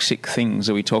of toxic things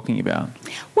are we talking about?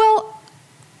 Well,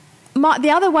 the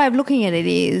other way of looking at it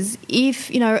is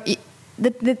if,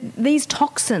 these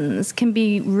toxins can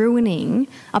be ruining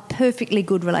a perfectly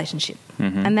good relationship.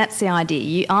 Mm-hmm. And that's the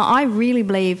idea. I really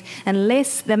believe,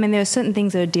 unless, there are certain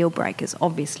things that are deal breakers,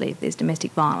 obviously, if there's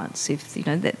domestic violence, if,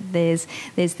 that there's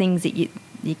things that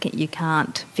you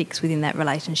can't fix within that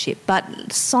relationship.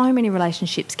 But so many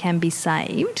relationships can be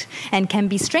saved and can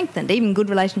be strengthened. Even good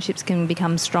relationships can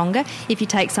become stronger if you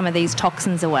take some of these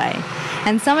toxins away.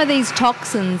 And some of these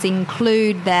toxins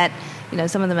include that,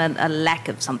 some of them are a lack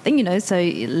of something, so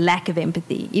lack of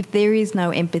empathy. If there is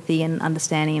no empathy and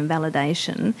understanding and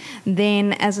validation,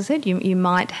 then, as I said, you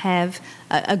might have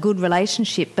a good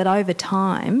relationship, but over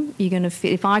time you're going to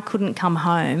feel, if I couldn't come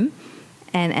home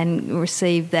and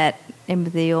receive that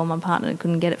empathy, or my partner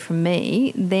couldn't get it from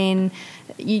me, then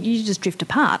you just drift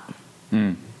apart.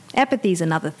 Apathy is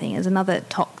another thing, is another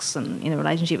toxin in a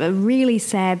relationship. A really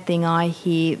sad thing I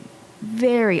hear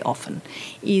very often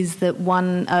is that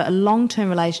a long-term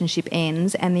relationship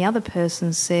ends and the other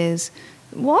person says,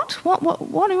 what do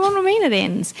you mean it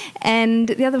ends? And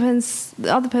the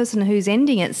other person who's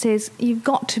ending it says, you've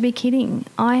got to be kidding.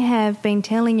 I have been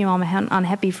telling you I'm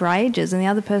unhappy for ages. And the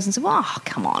other person said, well,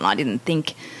 come on, I didn't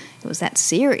think was that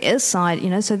serious?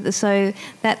 So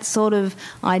that sort of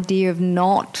idea of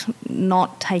not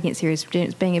taking it serious,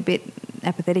 being a bit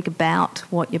apathetic about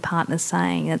what your partner's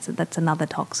saying, that's another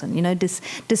toxin.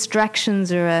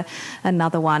 Distractions are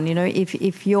another one.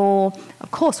 If you're, of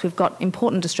course, we've got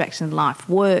important distractions in life,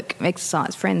 work,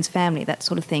 exercise, friends, family, that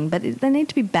sort of thing, but they need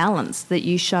to be balanced, that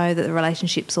you show that the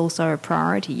relationship's also a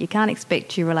priority. You can't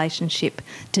expect your relationship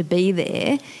to be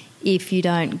there if you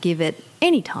don't give it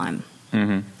any time.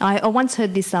 Mm-hmm. I once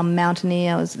heard this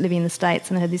mountaineer, I was living in the States,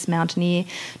 and I heard this mountaineer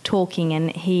talking,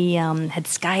 and he had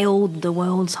scaled the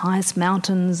world's highest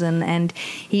mountains, and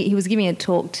he was giving a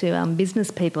talk to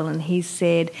business people, and he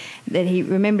said that he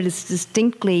remembered this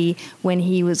distinctly when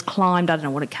he was climbed, I don't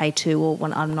know what, a K2 or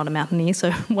one, I'm not a mountaineer,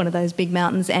 so one of those big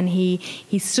mountains, and he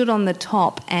stood on the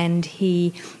top and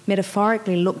he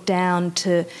metaphorically looked down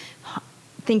to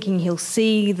thinking he'll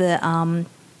see the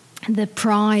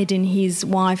pride in his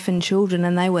wife and children,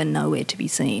 and they were nowhere to be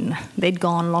seen. They'd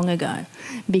gone long ago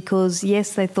because,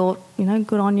 yes, they thought,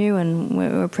 good on you and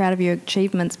we're proud of your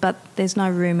achievements, but there's no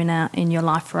room in your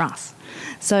life for us.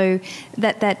 So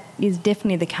that is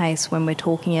definitely the case when we're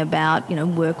talking about,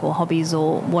 work or hobbies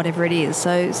or whatever it is.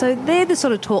 So they're the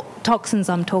sort of toxins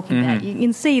I'm talking about. You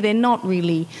can see they're not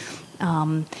really...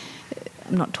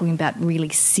 I'm not talking about really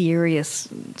serious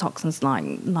toxins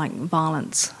like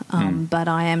violence, but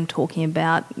I am talking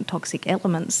about toxic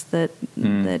elements that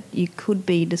you could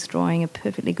be destroying a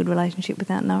perfectly good relationship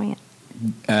without knowing it.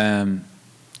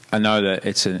 I know that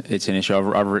it's an issue.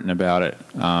 I've written about it.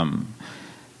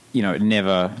 It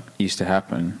never used to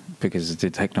happen because the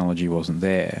technology wasn't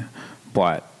there.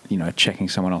 But checking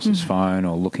someone else's phone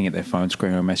or looking at their phone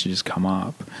screen where messages come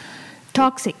up.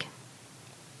 Toxic.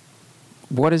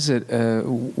 What is it?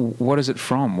 What is it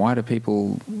from? Why do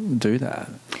people do that?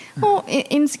 Well,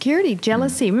 insecurity,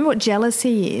 jealousy. Remember what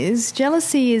jealousy is?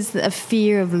 Jealousy is a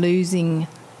fear of losing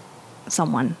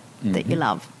someone that you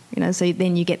love. So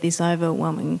then you get this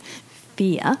overwhelming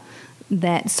fear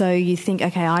so you think,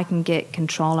 okay, I can get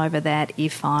control over that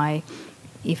if I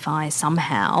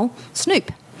somehow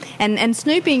snoop. And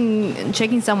snooping,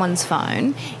 checking someone's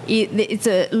phone, it's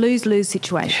a lose-lose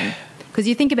situation. Because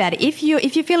you think about it, if you're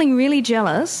feeling really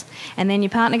jealous and then your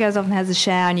partner goes off and has a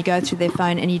shower and you go through their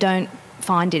phone and you don't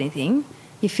find anything,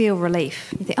 you feel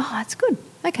relief. You think, oh, that's good.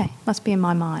 Okay, must be in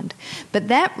my mind. But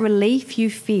that relief you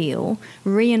feel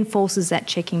reinforces that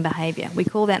checking behaviour. We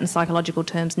call that in psychological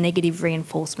terms negative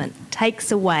reinforcement.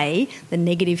 Takes away the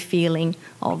negative feeling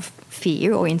of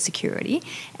fear or insecurity.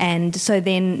 And so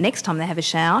then next time they have a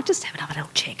shower, just have another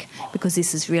little check because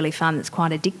this is really fun. It's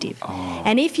quite addictive. Oh.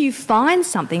 And if you find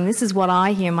something, this is what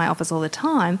I hear in my office all the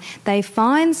time, they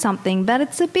find something but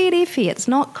it's a bit iffy, it's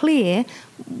not clear,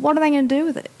 what are they going to do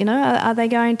with it? Are they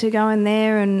going to go in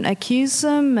there and accuse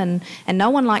them? And no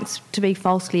one likes to be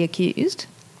falsely accused.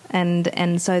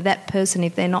 And so that person,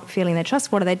 if they're not feeling their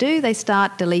trust, what do? They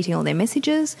start deleting all their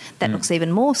messages. That looks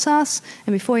even more sus.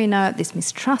 And before you know it, this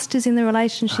mistrust is in the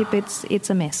relationship. It's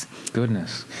a mess.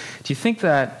 Goodness. Do you think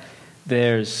that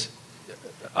there's...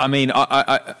 I mean,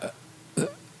 I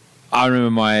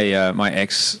remember my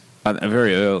ex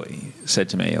very early said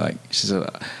to me, she said,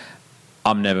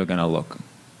 I'm never going to look.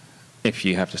 If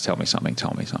you have to tell me something,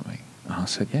 tell me something. And I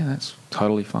said, yeah, that's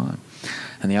totally fine.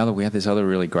 And we had this other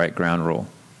really great ground rule,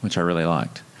 which I really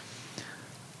liked.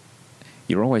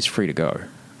 You're always free to go.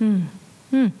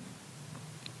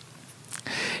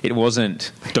 It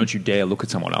wasn't, don't you dare look at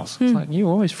someone else. It's like, you're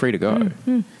always free to go.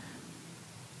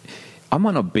 I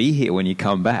might not be here when you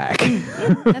come back.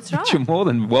 That's right. But you're more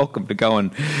than welcome to go,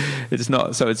 and it's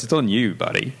on you,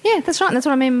 buddy. Yeah, that's right. That's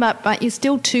what I mean. But you're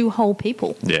still two whole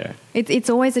people. Yeah. It's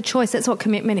always a choice. That's what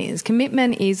commitment is.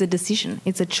 Commitment is a decision.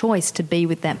 It's a choice to be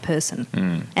with that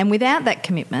person. And without that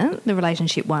commitment, the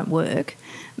relationship won't work.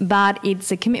 But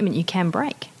it's a commitment you can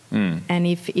break. And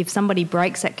if somebody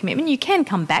breaks that commitment, you can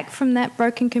come back from that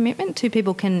broken commitment. Two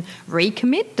people can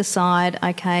recommit, decide,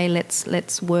 okay,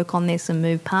 let's work on this and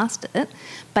move past it.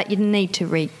 But you need to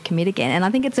recommit again. And I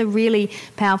think it's a really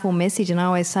powerful message. And I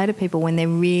always say to people when they're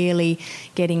really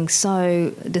getting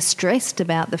so distressed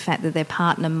about the fact that their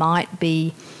partner might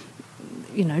be,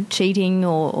 cheating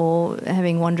or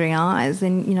having wandering eyes,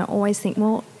 then, always think,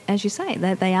 well, as you say,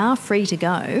 that they are free to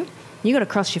go. You've got to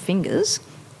cross your fingers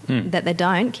that they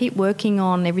don't. Keep working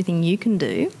on everything you can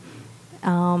do,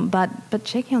 but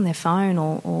checking on their phone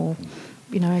or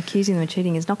accusing them of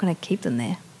cheating is not going to keep them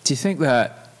there. Do you think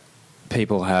that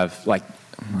people have,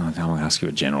 I'm going to ask you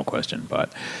a general question,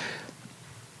 but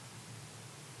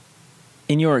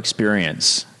in your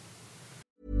experience...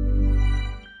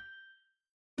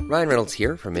 Ryan Reynolds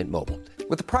here from Mint Mobile.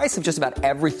 With the price of just about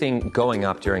everything going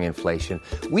up during inflation,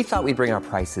 we thought we'd bring our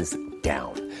prices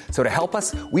down. So to help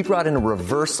us, we brought in a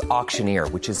reverse auctioneer,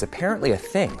 which is apparently a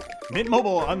thing. Mint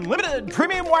Mobile Unlimited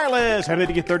Premium Wireless. How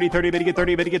to get 30, 30, bit to get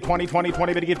 30, bit to get 20, 20,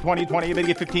 20, bit to get 20, 20, bit to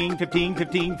get 15, 15,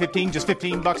 15, 15, just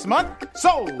 $15 a month?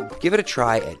 Sold! Give it a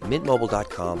try at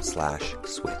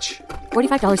mintmobile.com/switch.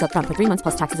 $45 up front for 3 months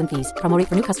plus taxes and fees. Promo rate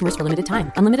for new customers for limited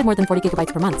time. Unlimited more than 40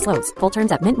 gigabytes per month. Slows full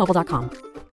terms at mintmobile.com.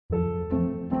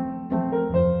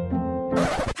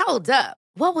 Hold up.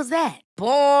 What was that?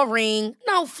 Boring.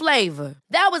 No flavor.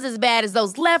 That was as bad as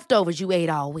those leftovers you ate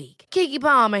all week. Keke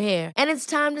Palmer here. And it's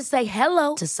time to say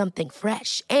hello to something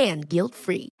fresh and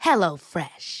guilt-free. Hello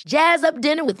Fresh. Jazz up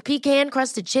dinner with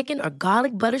pecan-crusted chicken or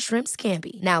garlic butter shrimp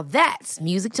scampi. Now that's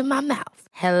music to my mouth.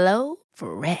 Hello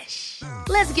Fresh.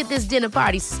 Let's get this dinner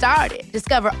party started.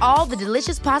 Discover all the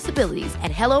delicious possibilities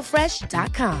at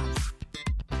HelloFresh.com.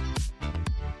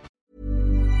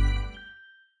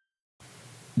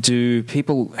 Do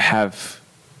people have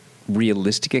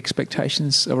realistic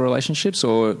expectations of relationships,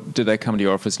 or do they come to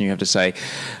your office and you have to say,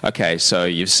 okay, so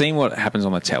you've seen what happens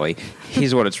on the telly,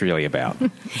 here's what it's really about?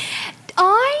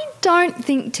 I don't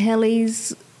think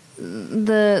telly's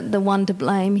the one to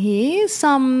blame here.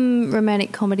 Some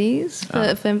romantic comedies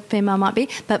for female might be,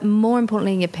 but more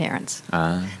importantly, your parents.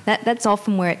 That's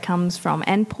often where it comes from.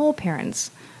 And poor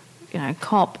parents,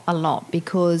 cop a lot,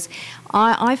 because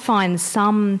I find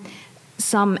some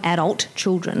adult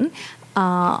children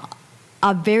are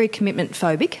very commitment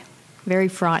phobic, very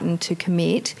frightened to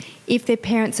commit if their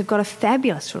parents have got a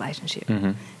fabulous relationship.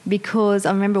 Mm-hmm. Because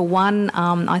I remember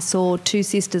I saw two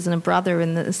sisters and a brother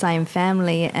in the same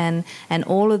family, and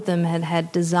all of them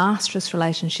had disastrous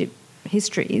relationship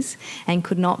histories and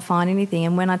could not find anything.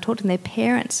 And when I talked to them, their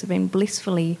parents had been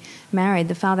blissfully married.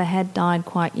 The father had died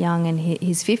quite young in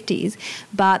his 50s,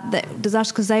 but the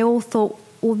disastrous because they all thought,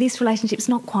 well, this relationship's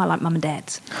not quite like mum and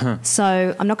dad's.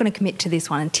 So I'm not going to commit to this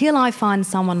one until I find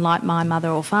someone like my mother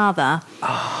or father.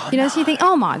 So you think,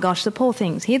 oh my gosh, the poor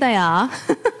things. Here they are.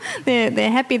 they're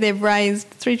happy they've raised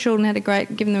 3 children,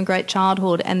 given them a great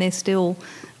childhood, and they're still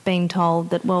being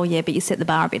told that, well, yeah, but you set the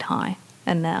bar a bit high.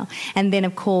 And then,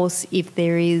 of course, if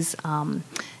there is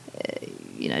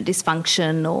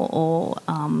dysfunction or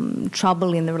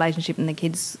trouble in the relationship and the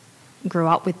kids grew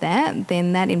up with that,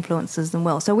 then that influences them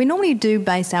well. So we normally do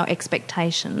base our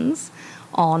expectations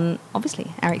on, obviously,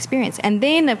 our experience. And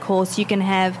then, of course, you can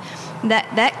have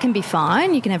that can be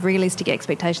fine. You can have realistic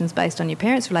expectations based on your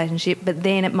parents' relationship, but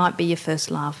then it might be your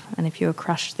first love. And if you're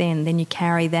crushed then you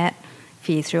carry that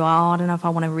fear through, I don't know if I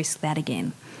want to risk that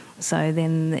again. So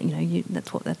then,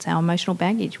 that's our emotional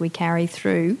baggage we carry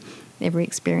through every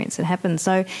experience that happens.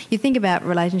 So you think about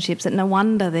relationships that no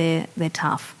wonder they're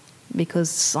tough,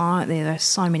 because there are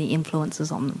so many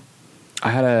influences on them.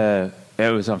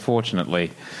 It was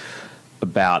unfortunately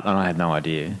about, and I had no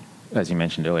idea, as you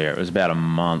mentioned earlier, it was about a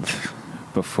month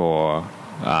before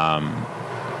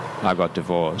I got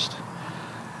divorced.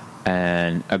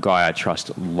 And a guy I trust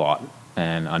a lot,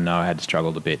 and I know I had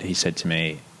struggled a bit, he said to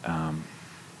me,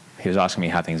 he was asking me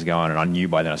how things are going, and I knew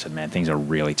by then, I said, man, things are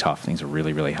really tough, things are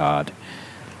really, really hard.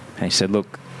 And he said,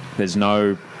 look, there's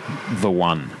no the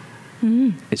one.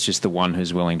 It's just the one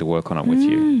who's willing to work on it with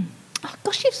you. Oh,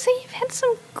 gosh, you've had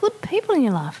some good people in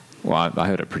your life. Well, I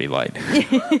heard it pretty late.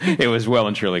 It was well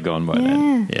and truly gone by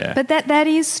then. Yeah. But that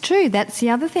is true. That's the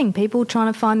other thing. People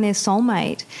trying to find their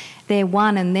soulmate, their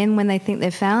one, and then when they think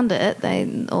they've found it,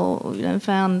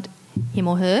 found him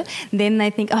or her, then they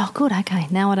think, oh, good, okay,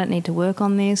 now I don't need to work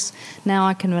on this. Now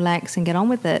I can relax and get on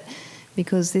with it,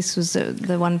 because this was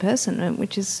the one person,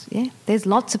 which is, there's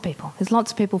lots of people. There's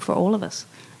lots of people for all of us.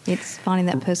 It's finding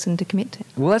that person to commit to.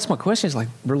 Well, that's my question. Is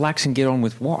relax and get on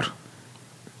with what?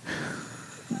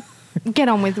 Get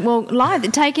on with,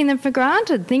 taking them for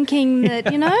granted, thinking that,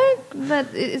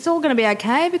 that it's all going to be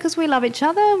okay because we love each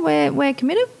other, we're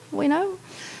committed,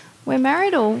 we're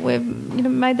married, or we've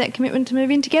made that commitment to move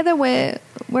in together, we're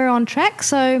on track,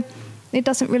 so it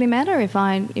doesn't really matter if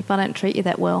I don't treat you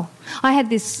that well. I had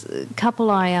this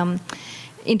couple I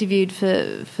interviewed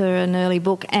for an early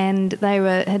book, and they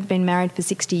had been married for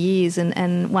 60 years,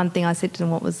 and one thing I said to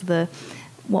them,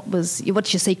 what's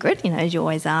your secret, as you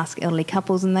always ask elderly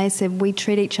couples, and they said, we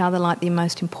treat each other like the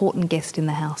most important guest in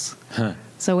the house.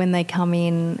 So when they come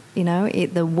in,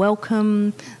 the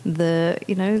welcome, the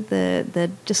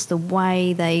just the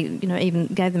way they, even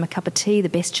gave them a cup of tea, the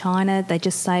best china they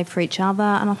just saved for each other.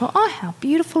 And I thought, oh, how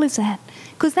beautiful is that?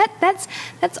 Because that's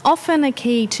often a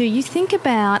key too. You think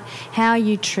about how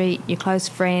you treat your close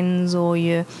friends or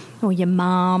your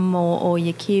mum or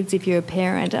your kids if you're a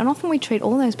parent, and often we treat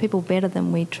all those people better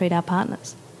than we treat our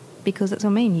partners. because that's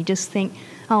what I mean. You just think,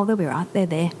 oh, they'll be right. They're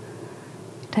there.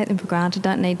 Take them for granted.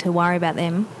 Don't need to worry about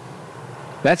them.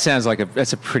 That sounds like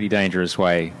that's a pretty dangerous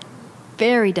way.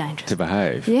 Very dangerous. To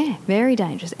behave. Yeah, very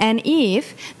dangerous. And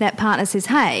if that partner says,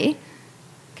 hey,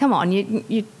 come on,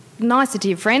 you're nicer to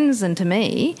your friends than to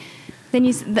me, then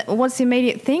what's the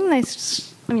immediate thing? They,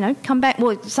 come back.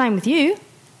 Well, same with you.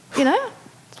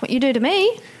 It's what you do to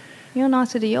me. You're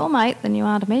nicer to your mate than you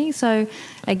are to me. So,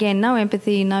 again, no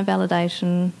empathy, no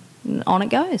validation. On it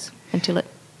goes until it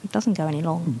doesn't go any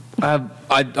longer.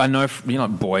 I know,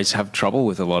 boys have trouble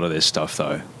with a lot of this stuff,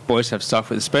 though. Boys have stuff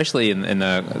with, especially in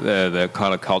the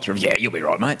kind of culture of, yeah, you'll be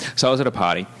right, mate. So I was at a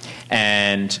party,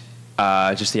 and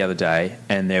just the other day,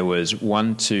 and there was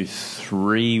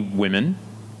 3 women,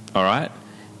 all right,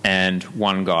 and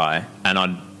 1 guy, and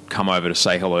I'd come over to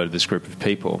say hello to this group of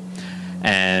people.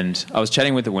 And I was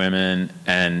chatting with the women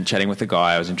and chatting with the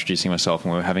guy. I was introducing myself,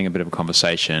 and we were having a bit of a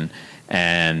conversation,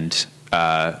 and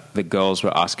the girls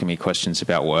were asking me questions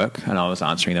about work, and I was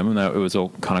answering them, and it was all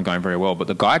kind of going very well. But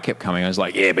the guy kept coming. I was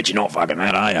like, yeah, but you're not fucking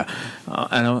that, are you?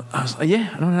 And I was like, yeah,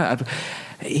 I don't know.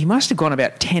 He must have gone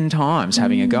about 10 times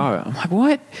having a go. I'm like,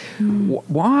 what?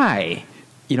 Why?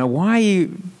 Why are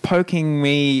you poking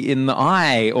me in the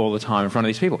eye all the time in front of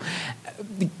these people?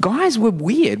 Guys were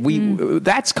weird.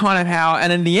 That's kind of how,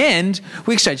 and in the end,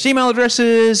 we exchanged email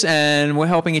addresses and we're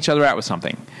helping each other out with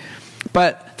something.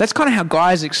 But that's kind of how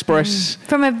guys express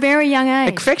from a very young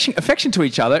age. Affection to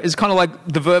each other is kind of like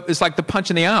the verb. It's like the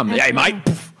punch in the arm. Hey, mate.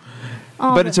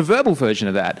 But it's a verbal version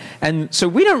of that, and so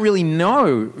we don't really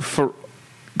know. For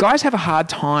guys, have a hard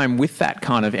time with that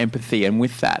kind of empathy and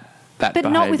with that. But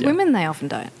behavior. Not with women. They often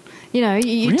don't. You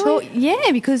really? talk.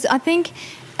 Yeah, because I think.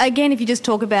 Again, if you just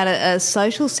talk about a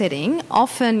social setting,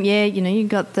 often, you've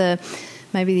got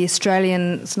maybe the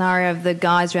Australian scenario of the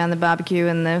guys around the barbecue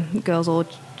and the girls all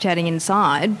chatting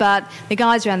inside, but the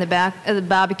guys around the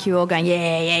barbecue all going,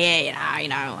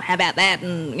 how about that,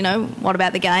 and, what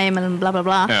about the game, and blah, blah,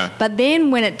 blah. Yeah. But then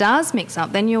when it does mix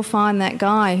up, then you'll find that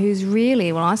guy who's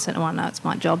really, well, I certainly know it's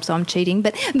my job, so I'm cheating,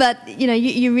 but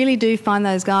you really do find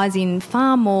those guys in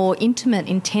far more intimate,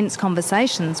 intense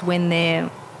conversations when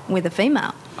they're with a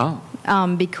female. Oh.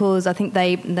 Because I think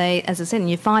they, as I said, and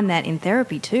you find that in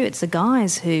therapy too, it's the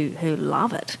guys who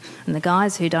love it and the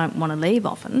guys who don't want to leave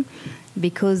often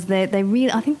because they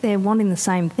really, I think they're wanting the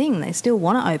same thing. They still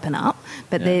want to open up,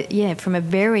 but they're from a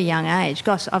very young age.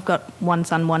 Gosh, I've got 1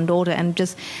 son, 1 daughter, and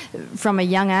just from a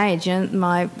young age,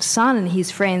 my son and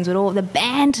his friends would all, the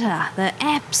banter, the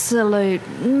absolute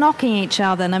knocking each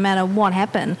other no matter what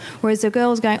happened, whereas the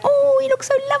girls going, oh, you look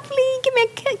so lovely, give me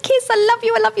a kiss, I love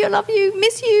you, I love you, I love you,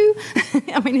 miss you.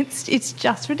 I mean, it's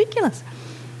just ridiculous.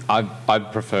 I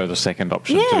prefer the second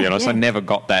option, to be honest. I never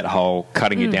got that whole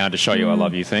cutting you down to show you I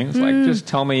love you things. Like, just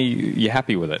tell me you're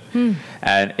happy with it.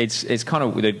 And it's kind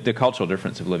of the cultural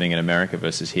difference of living in America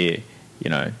versus here,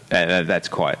 that's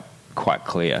quite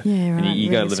clear. Yeah, right. And you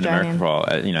go live in America for a while,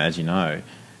 as you know,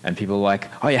 and people are like,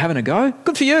 oh, you're having a go?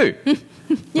 Good for you.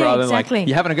 Yeah, rather exactly. than like,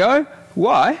 you having a go?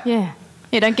 Why? Yeah.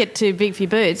 Yeah, don't get too big for your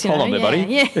boots. Hold on there, buddy.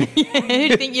 Yeah. Who do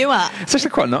you think you are? It's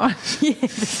actually quite nice. Yeah,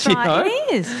 that's right.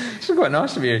 It is. It's quite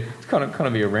nice to be kind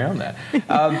of be around that.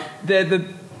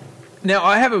 Now,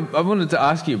 I wanted to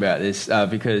ask you about this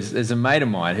because there's a mate of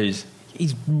mine he's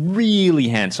really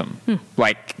handsome,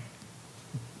 like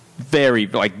very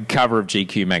cover of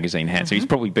GQ magazine handsome. He's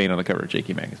probably been on the cover of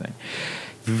GQ magazine.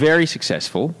 Very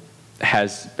successful.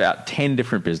 Has about 10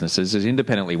 different businesses, is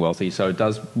independently wealthy, so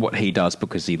does what he does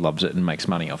because he loves it and makes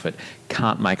money off it.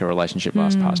 Can't make a relationship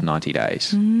last past 90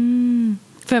 days.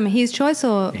 From his choice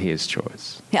or? His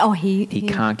choice. Oh, he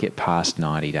can't get past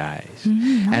 90 days.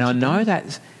 And I know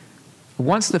that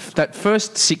once that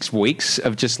first 6 weeks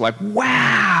of just like,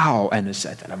 wow, and it's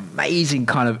that amazing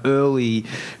kind of early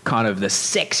kind of the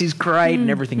sex is great and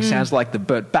everything sounds like the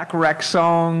Burt Bacharach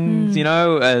songs,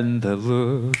 and the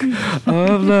look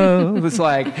of love. It's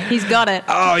like... He's got it.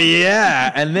 Oh,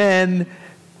 yeah. And then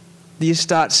you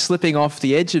start slipping off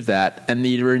the edge of that and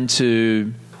you're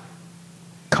into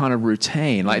kind of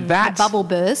routine. Like that bubble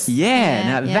burst.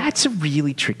 Yeah. That's a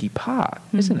really tricky part,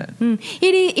 isn't it?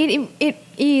 It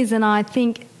is, and I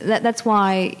think that's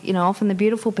why, often the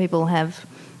beautiful people have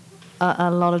a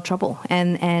lot of trouble,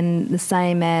 and the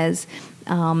same as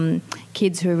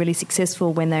kids who are really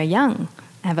successful when they're young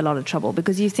have a lot of trouble,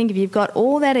 because you think if you've got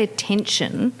all that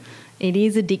attention, it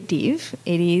is addictive.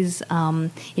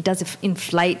 It does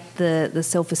inflate the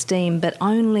self-esteem, but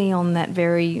only on that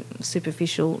very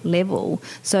superficial level,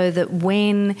 so that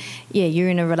when you're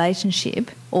in a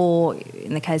relationship, or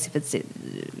in the case if it's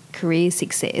career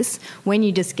success. When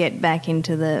you just get back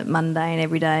into the mundane,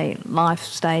 everyday life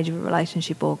stage of a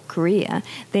relationship or career,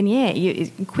 then you're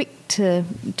quick to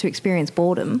experience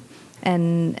boredom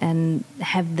and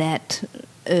have that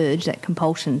urge, that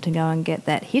compulsion to go and get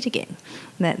that hit again,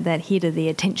 that hit of the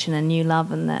attention and new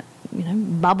love and that,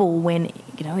 bubble when,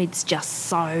 it's just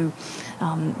so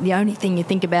the only thing you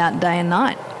think about day and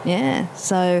night. Yeah.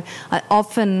 So I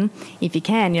often, if you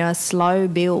can, a slow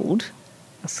build,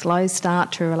 a slow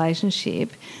start to a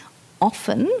relationship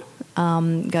often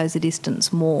goes a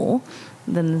distance more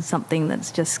than something that's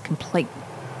just complete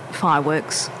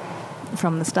fireworks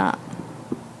from the start.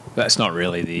 That's not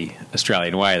really the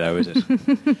Australian way, though, is it?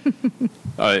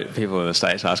 People in the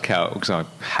States ask how, because I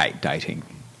hate dating.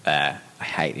 I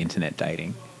hate internet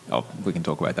dating. Oh, we can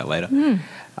talk about that later.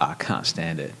 I can't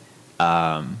stand it.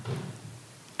 And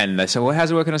they say, well,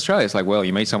 how's it work in Australia? It's like, well,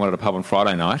 you meet someone at a pub on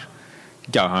Friday night,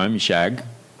 go home, you shag,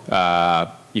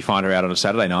 you find her out on a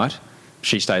Saturday night,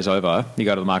 she stays over, you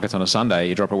go to the markets on a Sunday,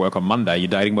 you drop her work on Monday, you're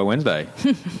dating by Wednesday.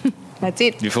 That's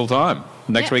it. You're full time.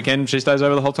 Next weekend, she stays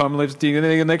over the whole time and leaves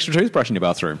an extra toothbrush in your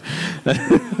bathroom.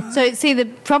 So, see, the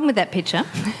problem with that picture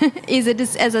is,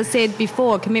 as I said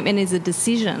before, commitment is a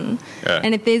decision. Yeah.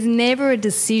 And if there's never a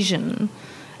decision,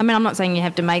 I mean, I'm not saying you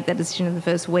have to make that decision in the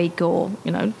first week or,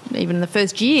 even in the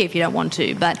first year if you don't want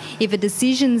to, but if a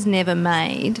decision's never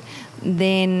made,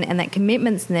 then, and that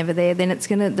commitment's never there, then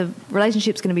the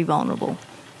relationship's going to be vulnerable.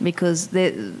 Because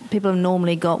people have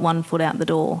normally got one foot out the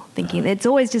door thinking it's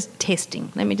always just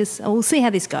testing. We'll see how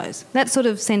this goes. That sort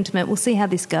of sentiment, we'll see how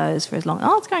this goes for as long.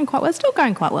 Oh, it's going quite well. It's still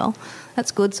going quite well.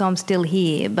 That's good, so I'm still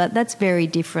here. But that's very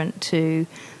different to,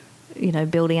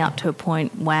 building up to a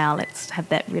point, wow, let's have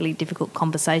that really difficult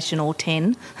conversation or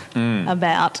 10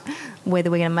 about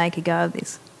whether we're going to make a go of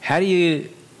this.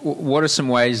 What are some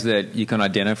ways that you can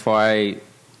identify...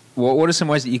 What are some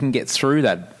ways that you can get through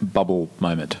that bubble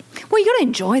moment? Well, you got to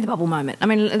enjoy the bubble moment. I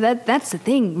mean, that's the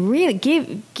thing. Really,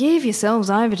 give yourselves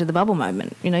over to the bubble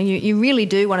moment. You really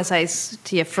do want to say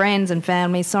to your friends and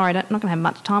family, sorry, I'm not going to have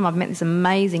much time. I've met this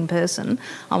amazing person.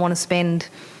 I want to spend,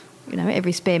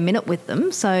 every spare minute with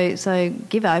them. So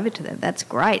give over to them. That's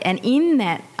great. And in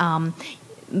that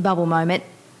bubble moment,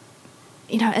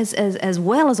 as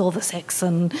well as all the sex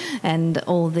and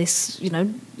all this,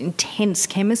 intense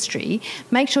chemistry,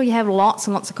 make sure you have lots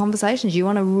and lots of conversations. You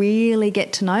want to really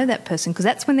get to know that person because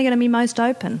that's when they're going to be most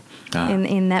open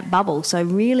in that bubble. So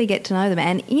really get to know them.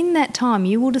 And in that time,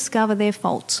 you will discover their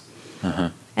faults.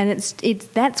 Uh-huh. And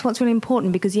that's what's really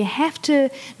important because you have to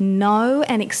know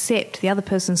and accept the other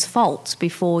person's faults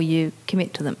before you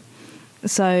commit to them.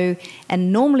 So,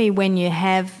 and normally when you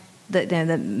have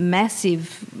the massive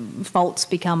faults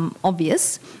become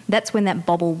obvious, that's when that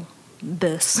bubble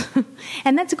bursts.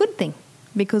 And that's a good thing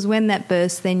because when that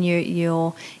bursts, then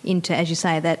you're into, as you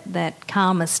say, that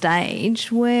calmer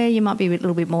stage where you might be a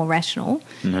little bit more rational.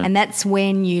 Mm-hmm. And that's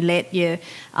when you let your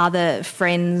other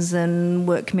friends and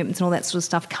work commitments and all that sort of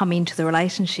stuff come into the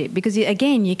relationship because,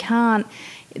 you can't...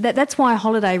 That's why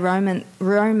holiday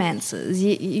romances,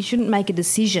 you shouldn't make a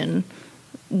decision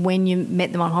when you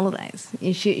met them on holidays.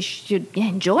 You should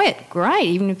enjoy it, great.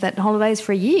 Even if that holiday is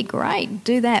for a year, great,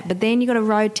 do that. But then you've got to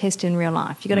road test in real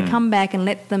life. You've got to come back and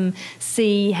let them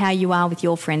see how you are with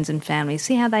your friends and family,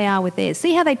 see how they are with theirs,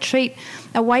 see how they treat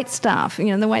a wait staff,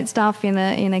 the wait staff in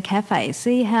a cafe,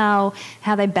 see how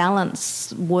they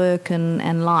balance work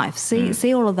and life,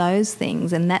 see all of those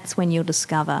things, and that's when you'll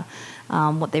discover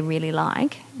what they're really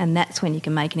like, and that's when you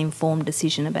can make an informed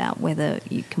decision about whether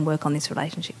you can work on this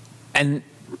relationship. And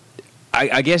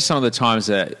I guess some of the times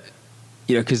that,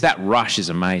 because that rush is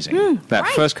amazing. That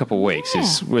great. First couple of weeks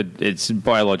it's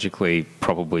biologically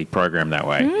probably programmed that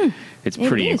way. It's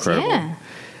pretty incredible. Yeah.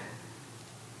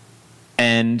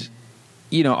 And,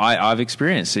 I've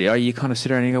experienced it. You kind of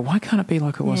sit around and you go, why can't it be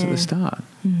like it was at the start?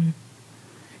 Mm.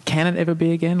 Can it ever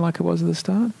be again like it was at the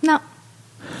start? No.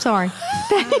 Sorry.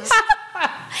 But...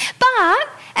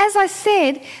 as I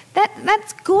said,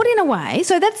 that's good in a way.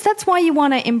 So that's why you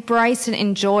want to embrace and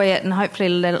enjoy it and hopefully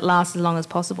let it last as long as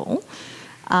possible.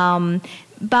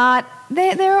 But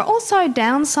there are also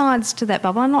downsides to that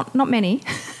bubble. Not many,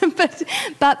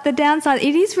 but the downside,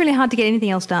 it is really hard to get anything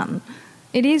else done.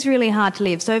 It is really hard to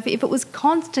live. So if it was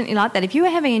constantly like that, if you were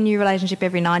having a new relationship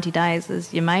every 90 days,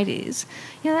 as your mate is,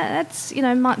 that's,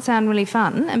 might sound really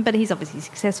fun, but he's obviously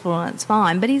successful and it's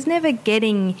fine, but he's never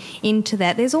getting into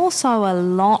that. There's also a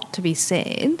lot to be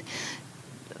said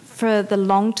for the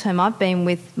long term. I've been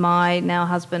with my now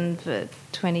husband for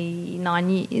 29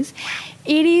 years.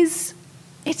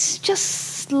 It's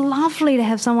just lovely to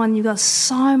have someone you've got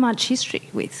so much history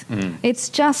with. It's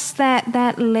just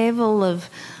that level of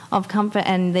comfort,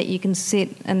 and that you can sit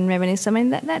and reminisce. I mean,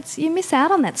 that's you miss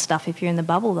out on that stuff if you're in the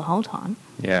bubble the whole time.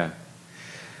 Yeah.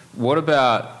 What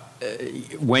about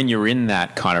when you're in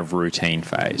that kind of routine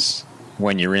phase?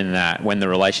 When you're in that, when the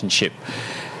relationship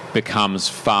becomes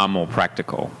far more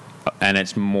practical, and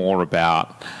it's more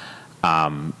about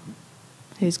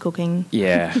who's cooking.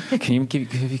 Yeah. Can you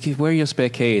give where are your spare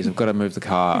keys? I've got to move the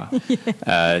car.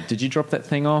 Did you drop that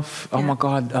thing off? Oh, my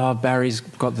God. Oh, Barry's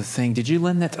got the thing. Did you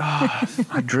lend that? Oh,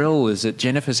 my drill is at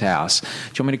Jennifer's house. Do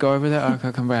you want me to go over there? Okay,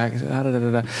 I'll come back.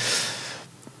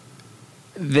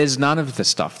 There's none of the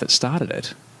stuff that started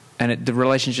it. And the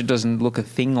relationship doesn't look a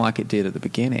thing like it did at the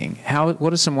beginning.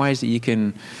 What are some ways that you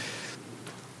can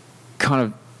kind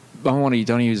of, I don't want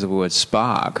to use the word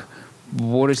spark.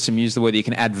 What is some use the word that you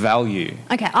can add value?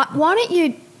 Okay, why don't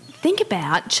you think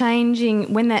about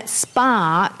changing when that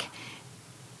spark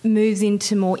moves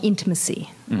into more intimacy.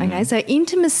 Mm-hmm. Okay, so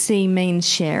intimacy means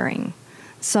sharing.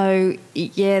 So,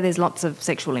 yeah, there's lots of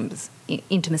sexual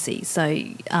intimacy. So,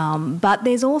 but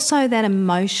there's also that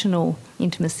emotional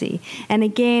intimacy. And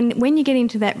again, when you get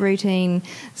into that routine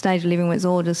stage of living where it's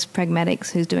all just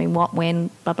pragmatics, who's doing what, when,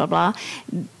 blah, blah, blah,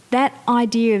 that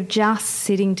idea of just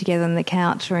sitting together on the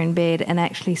couch or in bed and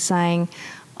actually saying,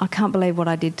 I can't believe what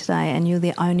I did today and you're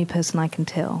the only person I can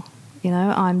tell. You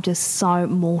know, I'm just so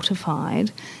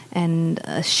mortified and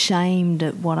ashamed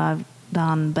at what I've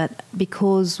done, but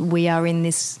because we are in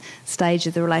this stage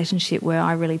of the relationship where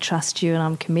I really trust you and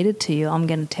I'm committed to you, I'm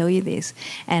going to tell you this,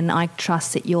 and I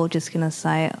trust that you're just going to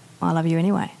say, I love you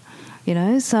anyway. You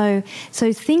know, so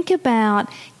think about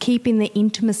keeping the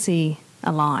intimacy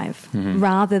alive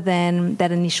rather than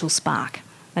that initial spark.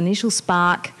 Initial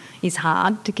spark is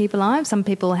hard to keep alive. Some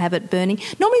people have it burning.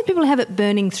 Normally people have it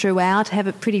burning throughout, have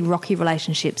it pretty rocky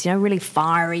relationships, you know, really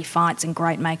fiery fights and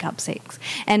great make-up sex.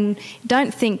 And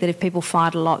don't think that if people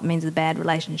fight a lot it means a bad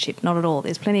relationship. Not at all.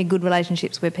 There's plenty of good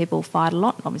relationships where people fight a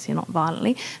lot, obviously not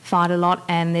violently, fight a lot,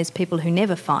 and there's people who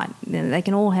never fight. You know, they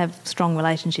can all have strong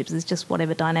relationships. It's just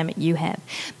whatever dynamic you have.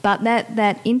 But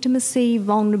that intimacy,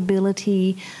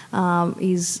 vulnerability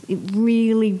it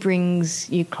really brings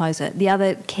you closer. The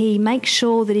other key, make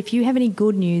sure that if you have any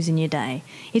good news in your day,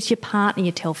 it's your partner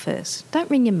you tell first. Don't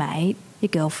ring your mate, your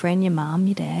girlfriend, your mum,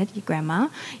 your dad, your grandma.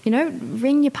 You know,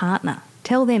 ring your partner.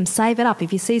 Tell them, save it up.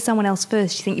 If you see someone else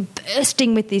first, you think you're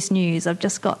bursting with this news, I've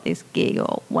just got this gig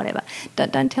or whatever.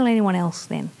 Don't tell anyone else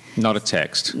then. Not a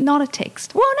text. Not a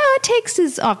text. Well, no, a text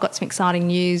is, I've got some exciting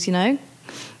news, you know.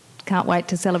 Can't wait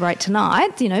to celebrate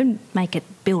tonight, you know, make it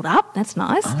build up, that's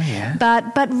nice. Oh, yeah.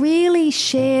 But really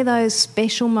share those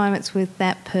special moments with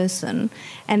that person,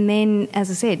 and then,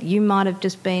 as I said, you might have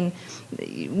just been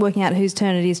working out whose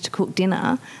turn it is to cook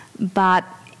dinner, but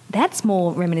that's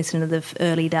more reminiscent of the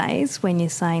early days when you're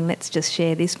saying, let's just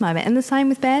share this moment. And the same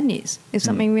with bad news. If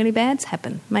something really bad's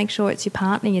happened, make sure it's your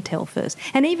partner you tell first.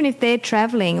 And even if they're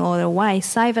travelling or they're away,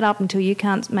 save it up until you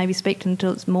can't maybe speak to them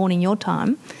until it's morning your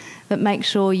time. But make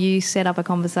sure you set up a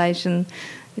conversation,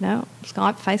 you know,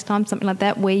 Skype, FaceTime, something like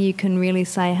that, where you can really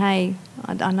say, hey,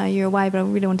 I know you're away, but I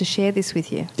really want to share this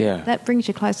with you. Yeah. That brings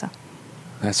you closer.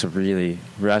 That's a really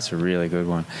good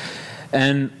one.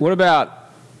 And what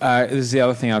about, this is the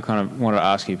other thing I kind of wanted to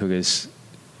ask you, because,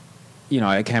 you know,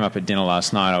 it came up at dinner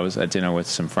last night. I was at dinner with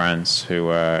some friends who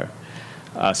were,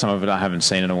 some of it I haven't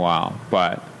seen in a while,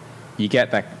 but you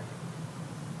get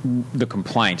the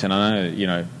complaint, and I know, you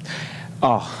know,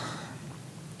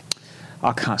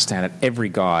 I can't stand it. Every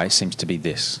guy seems to be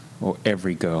this, or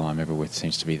every girl I'm ever with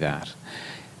seems to be that.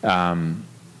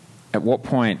 At what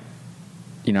point,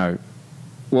 you know,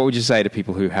 what would you say to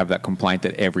people who have that complaint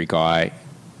that every guy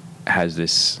has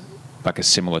this, like a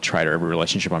similar trait, or every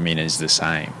relationship I'm in is the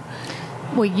same?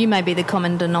 Well, you may be the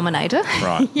common denominator.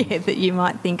 Right. Yeah, that you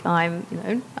might think I'm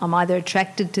either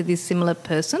attracted to this similar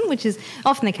person, which is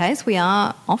often the case. We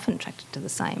are often attracted to the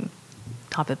same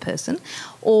type of person,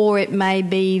 or it may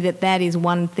be that is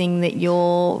one thing that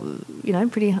you're, you know,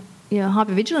 pretty, you know,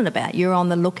 hyper vigilant about. You're on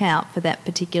the lookout for that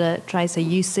particular trait, so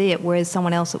you see it, whereas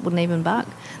someone else it wouldn't even bug.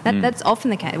 That's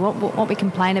often the case. What we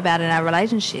complain about in our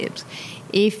relationships,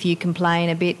 if you complain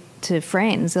a bit to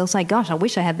friends, they'll say, "Gosh, I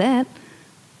wish I had that."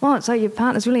 Well, so your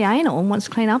partner's really anal and wants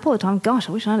to clean up all the time. Gosh,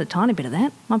 I wish I had a tiny bit of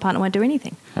that. My partner won't do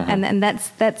anything. And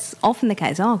that's often the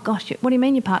case. Oh, gosh, what do you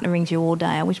mean your partner rings you all day?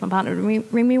 I wish my partner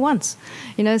would ring me once.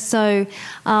 You know, so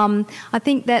I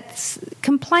think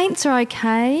complaints are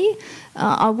okay.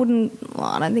 I don't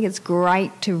think it's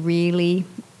great to really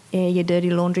air your dirty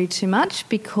laundry too much,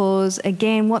 because,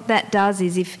 again, what that does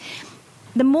is if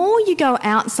the more you go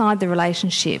outside the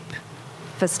relationship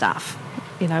for stuff,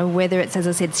 you know, whether it's, as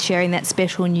I said, sharing that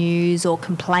special news or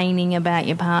complaining about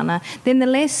your partner, then the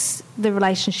less the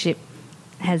relationship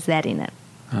has that in it.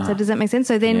 So does that make sense?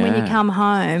 So then when you come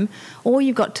home, all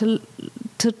you've got to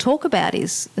talk about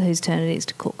is whose turn it is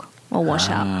to cook or wash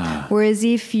up. Whereas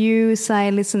if you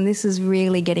say, listen, this is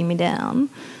really getting me down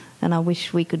and I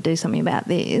wish we could do something about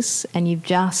this, and you've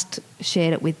just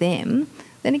shared it with them,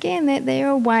 then again, there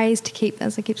are ways to keep,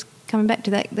 as I keep coming back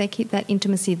to that, they keep that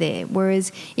intimacy there.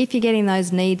 Whereas if you're getting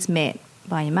those needs met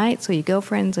by your mates or your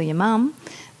girlfriends or your mum,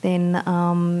 then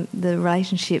the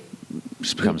relationship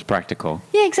just becomes practical.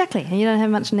 Yeah, exactly. And you don't have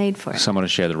much need for it. Someone to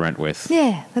share the rent with.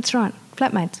 Yeah, that's right.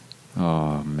 Flatmates.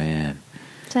 Oh, man.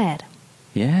 Sad.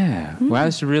 Yeah. Wow,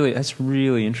 that's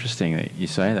really interesting that you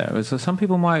say that. So some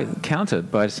people might counter it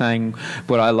by saying,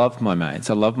 but I love my mates,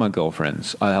 I love my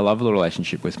girlfriends, I love the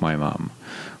relationship with my mum.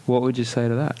 What would you say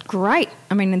to that? Great.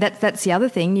 I mean, that's the other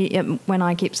thing. When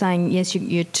I keep saying, yes,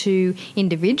 you're two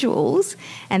individuals,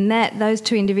 and that those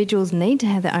two individuals need to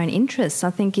have their own interests. I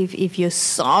think if you're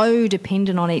so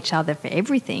dependent on each other for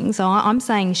everything, so I'm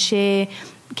saying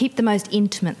keep the most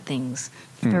intimate things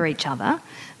for each other,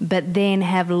 but then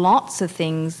have lots of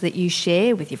things that you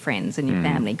share with your friends and your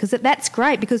family, because that's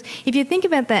great. Because if you think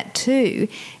about that too,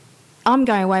 I'm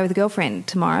going away with a girlfriend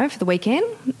tomorrow for the weekend.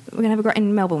 We're going to have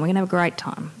in Melbourne. We're going to have a great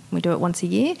time. We do it once a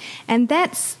year, and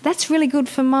that's really good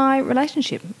for my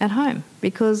relationship at home,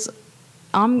 because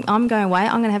I'm going away.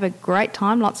 I'm going to have a great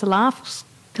time, lots of laughs,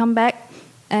 come back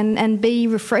and be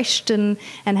refreshed and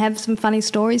have some funny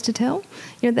stories to tell.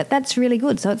 You know, that's really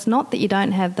good. So it's not that you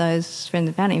don't have those friends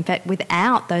and family. In fact,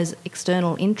 without those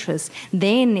external interests,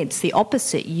 then it's the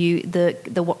opposite.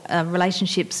 The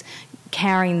relationships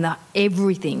carrying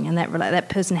everything, and that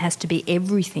person has to be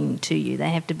everything to you.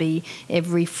 They have to be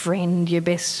every friend, your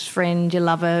best friend, your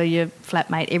lover, your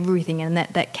flatmate, everything, and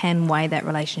that can weigh that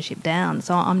relationship down.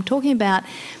 So I'm talking about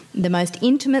the most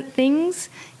intimate things.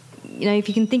 You know, if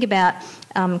you can think about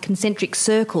concentric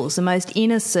circles, the most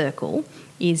inner circle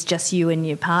is just you and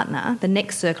your partner. The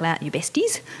next circle out, your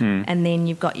besties, and then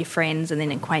you've got your friends, and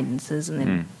then acquaintances, and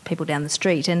then people down the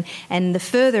street. And the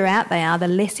further out they are, the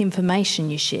less information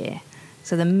you share.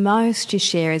 So the most you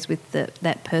share is with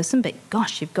that person, but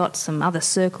gosh, you've got some other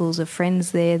circles of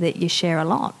friends there that you share a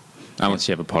lot. Unless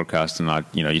you have a podcast and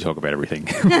you talk about everything,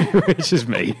 which is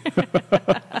me.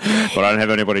 But I don't have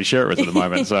anybody to share it with at the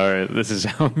moment, so this is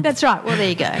how That's right. Well, there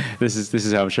you go. This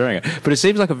is how I'm sharing it. But it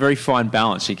seems like a very fine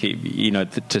balance. You keep,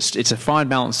 it's a fine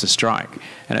balance to strike,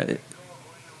 and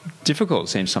difficult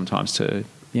seems sometimes to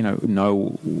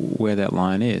know where that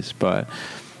line is. But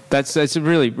that's a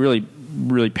really, really,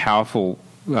 really powerful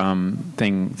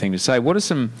thing to say. What are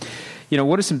some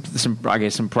I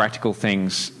guess some practical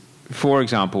things? For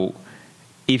example,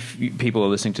 if people are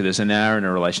listening to this and they're in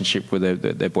a relationship with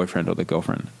their boyfriend or their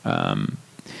girlfriend,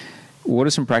 what are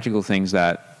some practical things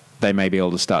that they may be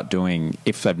able to start doing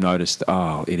if they've noticed,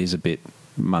 it is a bit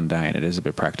mundane, it is a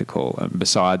bit practical,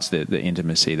 besides the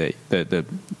intimacy that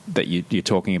you're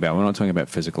talking about? We're not talking about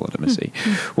physical intimacy.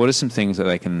 What are some things that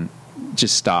they can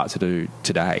just start to do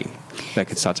today that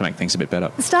could start to make things a bit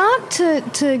better? Start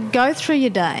to go through your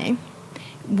day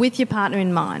with your partner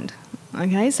in mind.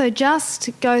 Okay, so just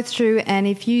go through, and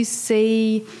if you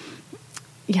see,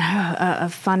 a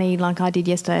funny, like I did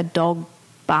yesterday, a dog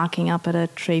barking up at a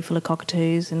tree full of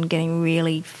cockatoos and getting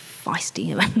really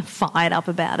feisty and fired up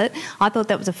about it, I thought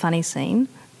that was a funny scene.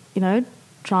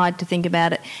 Tried to think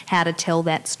about it, how to tell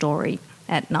that story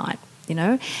at night.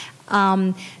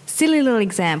 Silly little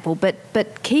example,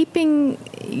 but keeping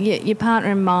your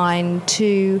partner in mind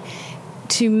to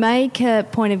make a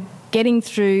point of getting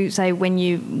through, say, when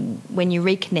you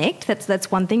reconnect, that's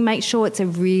one thing. Make sure it's a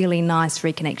really nice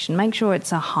reconnection. Make sure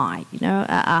it's a hi,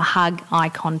 a hug, eye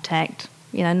contact,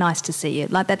 nice to see you,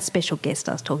 like that special guest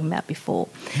I was talking about before.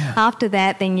 Yeah. After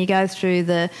that, then you go through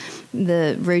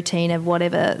the routine of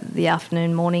whatever the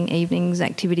afternoon, morning, evenings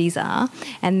activities are,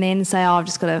 and then say, I've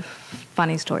just got a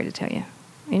funny story to tell you.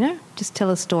 Just tell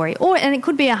a story. And it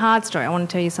could be a hard story. I want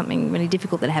to tell you something really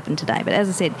difficult that happened today. But as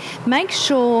I said, make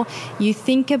sure you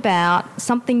think about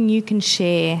something you can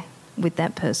share with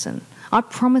that person. I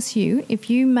promise you, if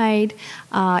you made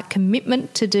a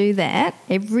commitment to do that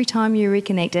every time you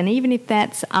reconnect, and even if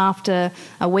that's after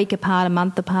a week apart, a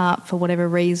month apart, for whatever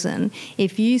reason,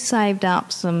 if you saved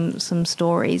up some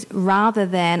stories rather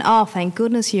than, thank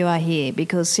goodness you are here,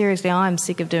 because seriously, I'm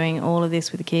sick of doing all of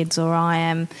this with the kids, or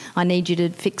I need you to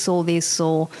fix all this,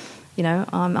 or,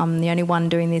 I'm the only one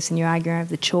doing this and you're arguing over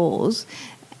the chores.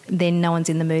 then no one's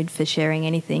in the mood for sharing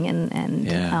anything,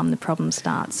 and the problem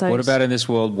starts. So what about in this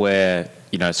world where,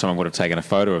 you know, someone would have taken a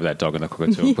photo of that dog and the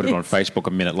cockatoo and put it on Facebook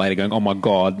a minute later going, oh my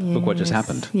God, look what just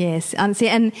happened. Yes. And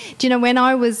do you know, when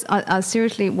I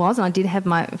seriously was, and I did have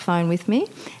my phone with me,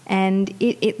 and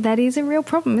that is a real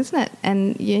problem, isn't it?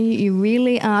 And you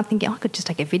really are thinking, I could just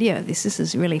take a video of this. This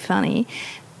is really funny.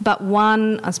 But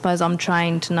one, I suppose I'm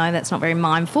trained to know that's not very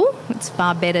mindful. It's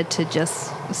far better to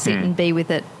just sit and be with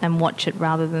it and watch it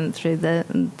rather than through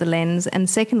the lens. And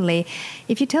secondly,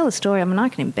 if you tell a story, I mean, I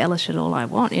can embellish it all I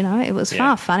want, you know. It was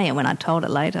far funnier when I told it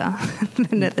later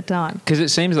than at the time. Because it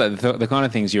seems like the kind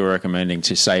of things you're recommending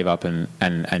to save up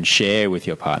and share with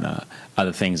your partner are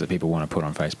the things that people want to put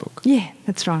on Facebook. Yeah,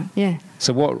 that's right, yeah.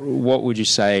 So what would you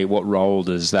say, what role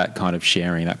does that kind of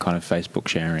sharing, that kind of Facebook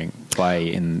sharing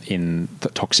play in the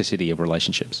toxicity of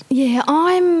relationships? Yeah,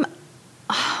 I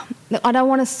don't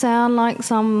want to sound like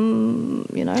some,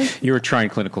 you know... You're a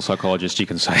trained clinical psychologist, you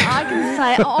can say. I can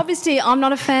say, obviously, I'm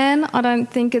not a fan. I don't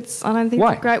think it's Why?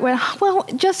 a great way. Well,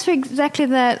 just for exactly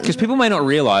that. Because people may not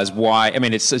realise why. I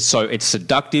mean, it's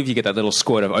seductive. You get that little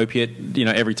squirt of opiate, you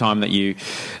know, every time that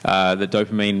the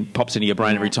dopamine pops into your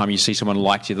brain, every time you see someone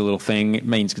liked you, the little thing, it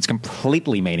means it's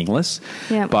completely meaningless.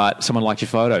 Yeah. But someone liked your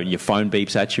photo, your phone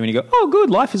beeps at you and you go, oh, good,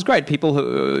 life is great. People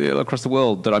who, across the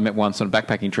world that I met once on a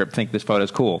backpacking trip think this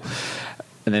photo's cool.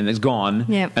 And then it's gone,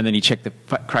 and then you check the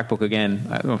crack book again.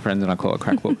 My friends and I call it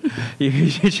crack book. you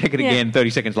check it again 30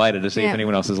 seconds later to see if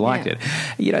anyone else has liked it.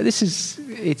 You know, it's...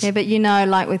 Yeah, but you know,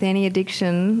 like with any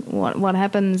addiction, what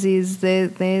happens is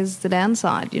there's the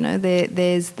downside. You know,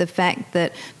 there's the fact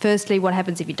that firstly, what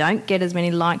happens if you don't get as many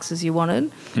likes as you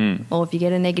wanted, or if you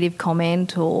get a negative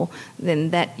comment, or then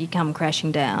that you come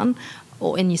crashing down,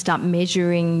 and you start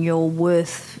measuring your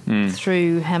worth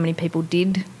through how many people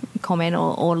did comment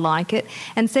or like it.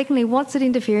 And secondly, what's it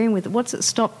interfering with? What's it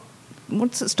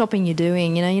stopping you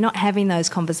doing? You know, you're not having those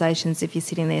conversations if you're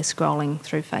sitting there scrolling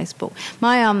through Facebook.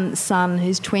 My son,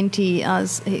 who's 20,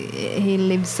 he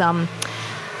lives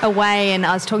away, and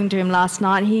I was talking to him last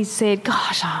night. He said,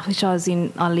 gosh, I wish I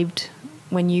lived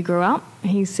when you grew up.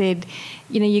 He said,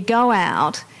 you know, you go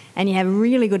out and you have a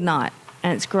really good night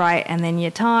and it's great, and then you're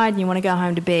tired and you want to go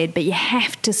home to bed, but you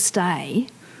have to stay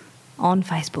on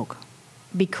Facebook,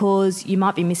 because you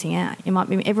might be missing out.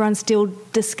 Everyone's still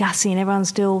discussing,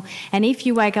 and if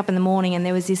you wake up in the morning and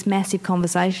there was this massive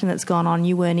conversation that's gone on,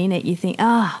 you weren't in it, you think,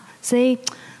 see,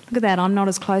 look at that, I'm not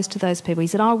as close to those people. He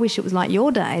said, I wish it was like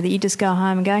your day, that you just go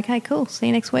home and go, okay, cool, see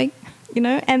you next week. You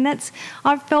know, and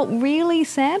I felt really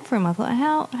sad for him. I thought,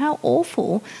 how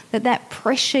awful that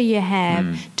pressure you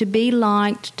have to be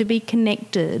liked, to be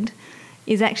connected,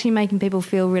 is actually making people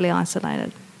feel really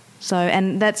isolated. So,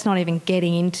 and that's not even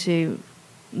getting into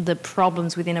the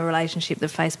problems within a relationship that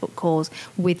Facebook cause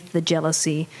with the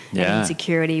jealousy and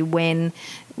insecurity when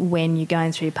you're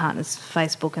going through your partner's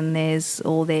Facebook and there's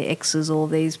all their exes, all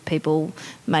these people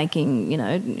making, you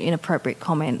know, inappropriate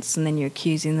comments, and then you're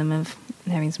accusing them of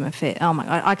having some affair. Oh my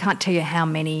God, I can't tell you how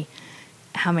many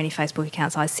Facebook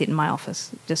accounts I sit in my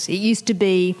office. It used to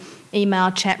be email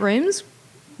chat rooms.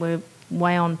 We're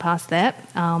way on past that,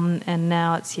 and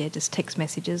now it's just text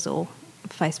messages or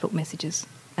Facebook messages,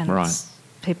 and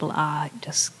people are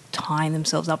just tying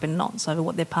themselves up in knots over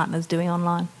what their partner's doing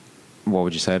online. What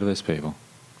would you say to those people?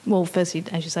 Well, firstly,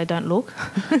 as you say, don't look.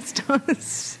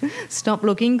 Stop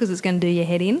looking, because it's going to do your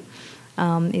head in.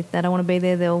 If they don't want to be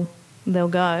there, they'll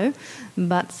go.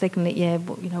 But secondly,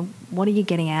 you know, what are you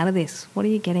getting out of this? What are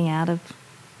you getting out of?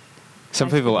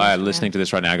 Some people are listening to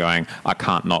this right now going, I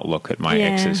can't not look at my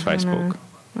ex's Facebook.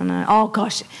 I know. Oh,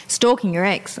 gosh, stalking your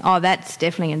ex. Oh, that's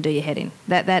definitely going to do your head in.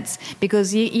 That's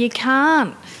because you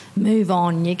can't move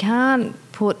on. You can't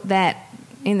put that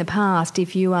in the past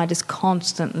if you are just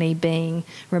constantly being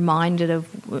reminded of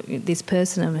this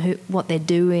person and what they're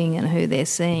doing and who they're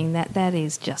seeing. That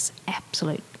is just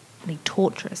absolutely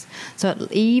torturous. So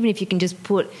even if you can just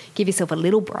give yourself a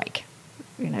little break,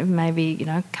 you know, maybe, you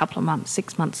know, a couple of months,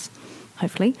 6 months,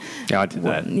 hopefully. Yeah, I did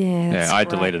that. I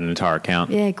deleted an entire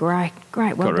account. Yeah, great.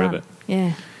 Well got rid of it.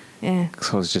 Yeah.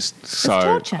 Because I was just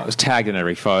I was tagged in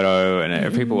every photo,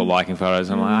 and people were liking photos.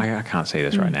 And I'm like, I can't see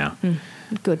this right now.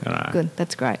 Good.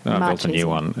 That's great. I built a new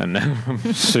one, and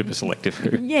I'm super selective.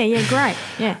 Yeah, great.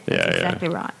 Yeah, that's exactly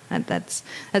right. That's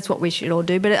what we should all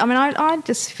do. But I mean, I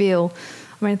just feel,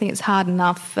 I think it's hard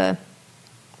enough for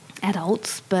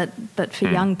adults, but for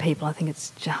young people, I think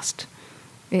it's just.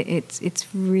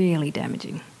 It's really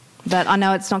damaging. But I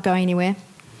know it's not going anywhere.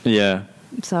 Yeah.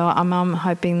 So I'm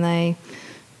hoping they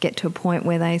get to a point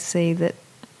where they see that,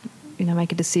 you know,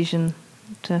 make a decision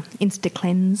to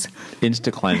insta-cleanse.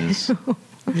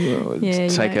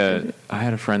 I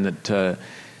had a friend that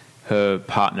her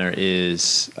partner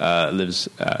lives.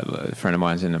 A friend of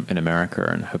mine's in America,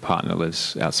 and her partner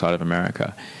lives outside of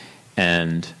America,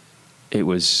 and it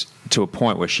was to a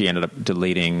point where she ended up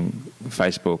deleting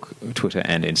Facebook, Twitter,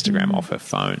 and Instagram off her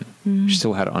phone. She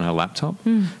still had it on her laptop,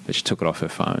 but she took it off her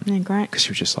phone. Yeah, great. Because she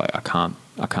was just like, I can't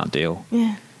deal.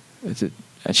 Yeah.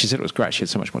 And she said it was great. She had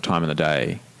so much more time in the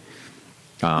day.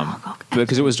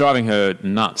 Because it was driving her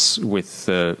nuts with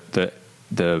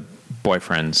the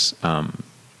boyfriend's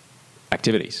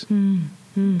activities.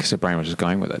 Because her brain was just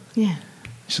going with it. Yeah.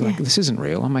 She's like, this isn't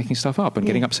real. I'm making stuff up and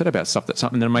getting upset about stuff that's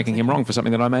something that I'm making him wrong for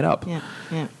something that I made up. Yeah,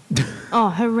 yeah. Oh,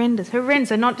 horrendous.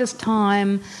 So not just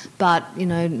time, but,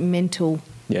 mental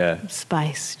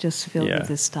space just filled with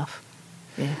this stuff.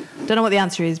 Yeah. Don't know what the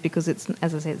answer is because it's,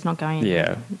 as I said, it's not going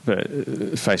anywhere. Yeah, but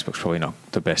Facebook's probably not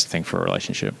the best thing for a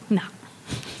relationship. No.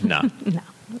 No.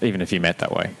 Even if you met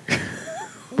that way.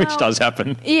 Which does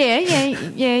happen.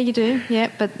 Yeah, you do.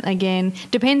 Yeah, but again,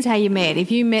 depends how you met.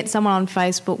 If you met someone on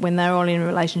Facebook when they were all in a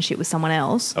relationship with someone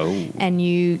else, and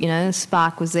you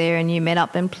spark was there and you met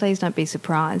up, then please don't be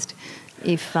surprised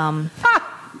if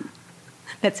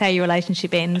that's how your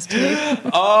relationship ends too.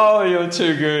 Oh, you're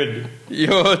too good.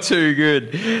 You're too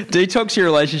good. Detox Your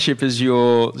Relationship is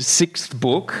your 6th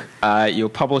book. You're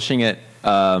publishing it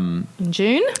in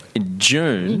June.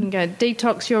 You can go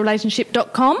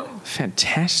detoxyourrelationship.com.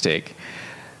 Fantastic.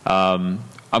 I'm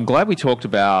glad we talked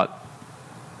about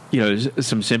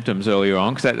some symptoms earlier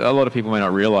on, because a lot of people may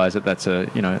not realise that those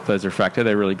are a factor.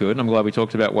 They're really good, and I'm glad we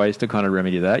talked about ways to kind of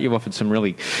remedy that. You've offered some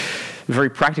really very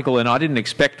practical, and I didn't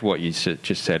expect what you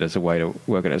just said as a way to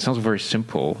work it out. It sounds very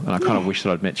simple, and I kind of wish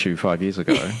that I'd met you 5 years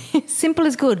ago. Simple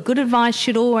is good. Good advice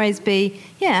should always be,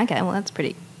 that's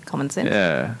pretty common sense.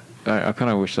 Yeah. I kind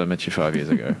of wish I met you 5 years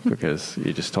ago because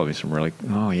you just told me some really,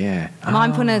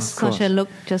 mindfulness, Sasha, look,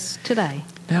 just today.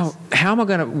 Now,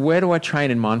 where do I train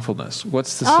in mindfulness?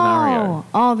 What's the scenario?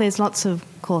 Oh, there's lots of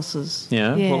courses.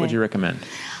 Yeah? What would you recommend?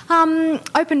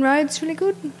 Open Road's really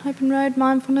good. Open Road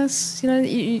mindfulness,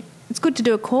 it's good to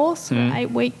do a course, an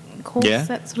 8-week course,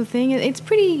 that sort of thing. It's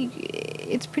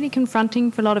pretty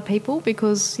confronting for a lot of people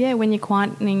because, when you're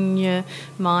quietening your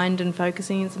mind and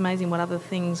focusing, it's amazing what other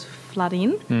things flood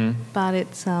in. But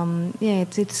it's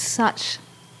such...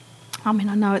 I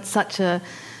know it's such a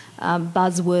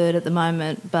buzzword at the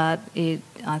moment, but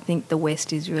I think the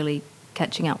West is really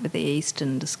catching up with the East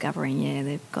and discovering,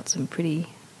 they've got some pretty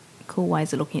cool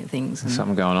ways of looking at things. There's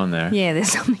something going on there. Yeah,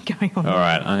 there's something going on. All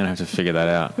right, I'm going to have to figure that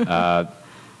out.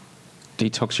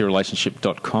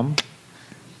 Detoxyourrelationship.com.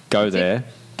 Go there.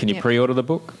 Can you pre-order the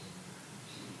book?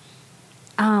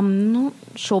 Not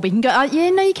sure, but you can go.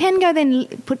 You can go then.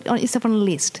 Put yourself on a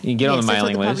list. You can get on the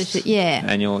mailing list,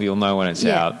 and you'll know when it's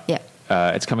out. Yeah.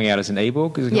 It's coming out as an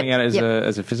ebook. Is it coming out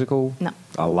as a physical? No.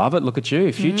 I love it. Look at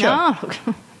you, future. No.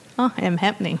 I am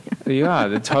happening. You are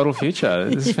the total future.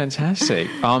 This is fantastic.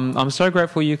 I'm so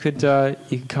grateful you could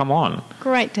come on.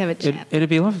 Great to have a chat. It'd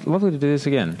be lovely to do this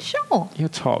again. Sure. You're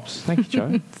tops. Thank you,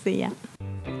 Jo. See ya.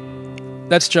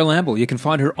 That's Jo Lamble. You can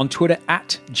find her on Twitter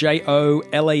at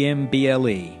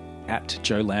JOLAMBLE, at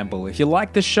Jo Lamble. If you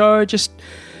like the show, just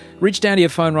reach down to your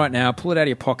phone right now, pull it out of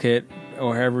your pocket,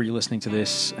 or however you're listening to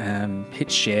this,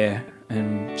 hit share,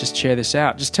 and just share this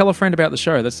out. Just tell a friend about the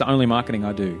show. That's the only marketing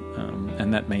I do,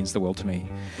 and that means the world to me.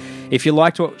 If you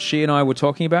liked what she and I were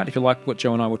talking about, if you liked what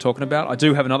Jo and I were talking about, I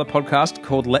do have another podcast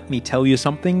called Let Me Tell You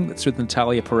Something. That's with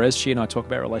Natalia Perez. She and I talk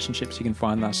about relationships. You can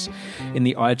find us in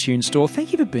the iTunes store.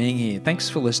 Thank you for being here. Thanks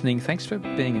for listening. Thanks for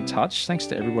being in touch. Thanks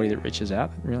to everybody that reaches out.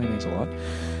 It really means a lot.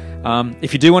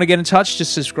 If you do want to get in touch,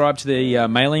 just subscribe to the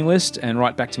mailing list and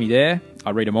write back to me there. I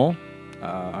read them all.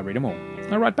 I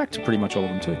write back to pretty much all of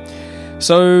them too.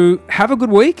 So have a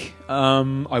good week.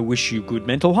 I wish you good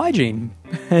mental hygiene.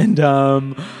 And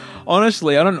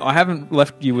honestly, I haven't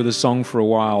left you with a song for a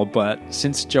while, but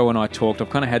since Jo and I talked, I've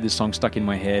kind of had this song stuck in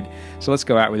my head. So let's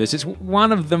go out with this. It's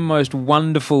one of the most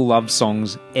wonderful love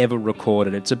songs ever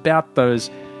recorded. It's about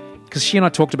those, because she and I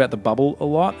talked about the bubble a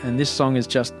lot, and this song is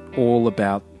just all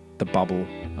about the bubble.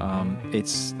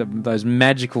 It's those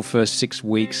magical first 6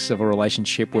 weeks of a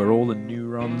relationship where all the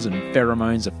neurons and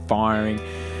pheromones are firing.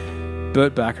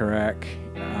 Burt Bacharach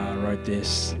wrote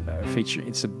this feature.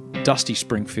 It's a Dusty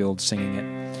Springfield singing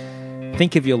it.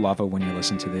 Think of your lover when you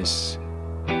listen to this.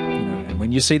 And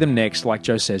when you see them next, like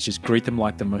Jo says, just greet them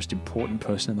like the most important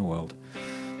person in the world.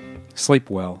 Sleep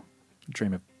well.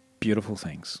 Dream of beautiful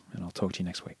things. And I'll talk to you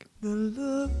next week. The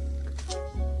look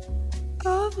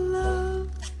of love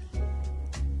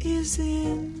is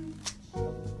in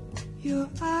your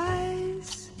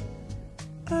eyes.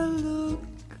 A look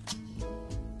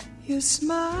your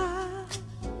smile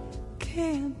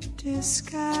can't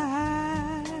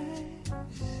disguise.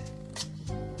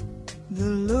 the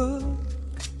look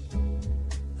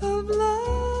of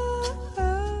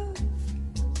love.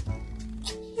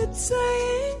 It's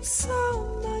saying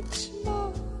so much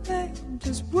more than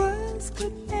just words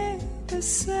could ever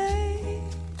say.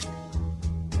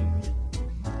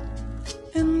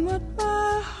 And what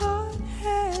my heart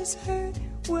has heard,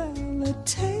 well, it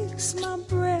takes my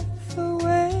breath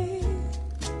away.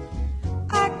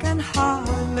 I can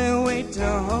hardly wait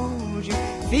to hold you,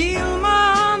 feel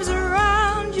my arms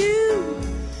around you.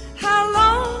 How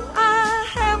long I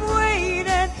have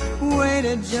waited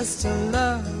just to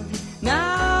love you.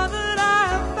 Now that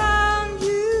I've found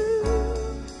you,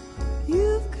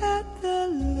 you've got the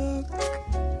look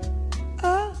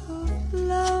of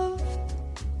love.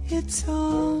 It's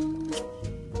on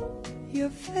your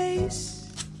face,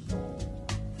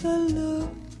 the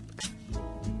look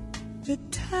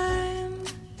that time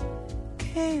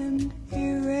can't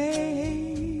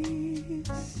erase.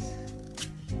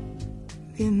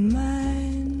 Be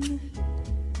mine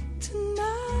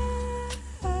tonight.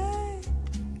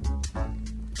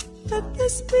 Let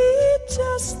this be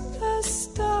just the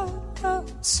start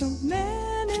of so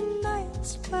many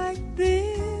nights like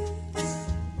this.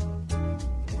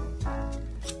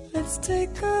 Let's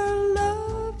take a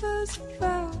lover's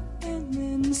vow and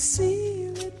then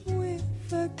seal it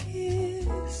with a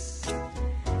kiss.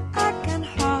 I can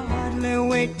hardly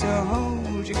wait to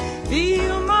hold you,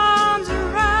 feel my arms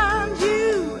around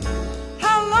you.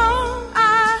 How long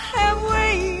I have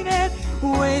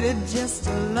waited just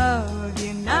to love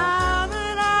you. Now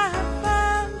that I have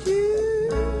found you,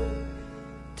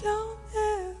 don't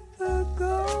ever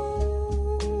go.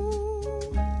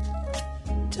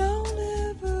 Don't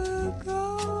ever go.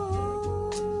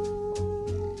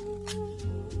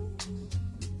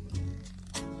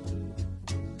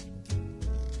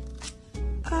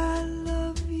 I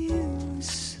love you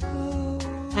so.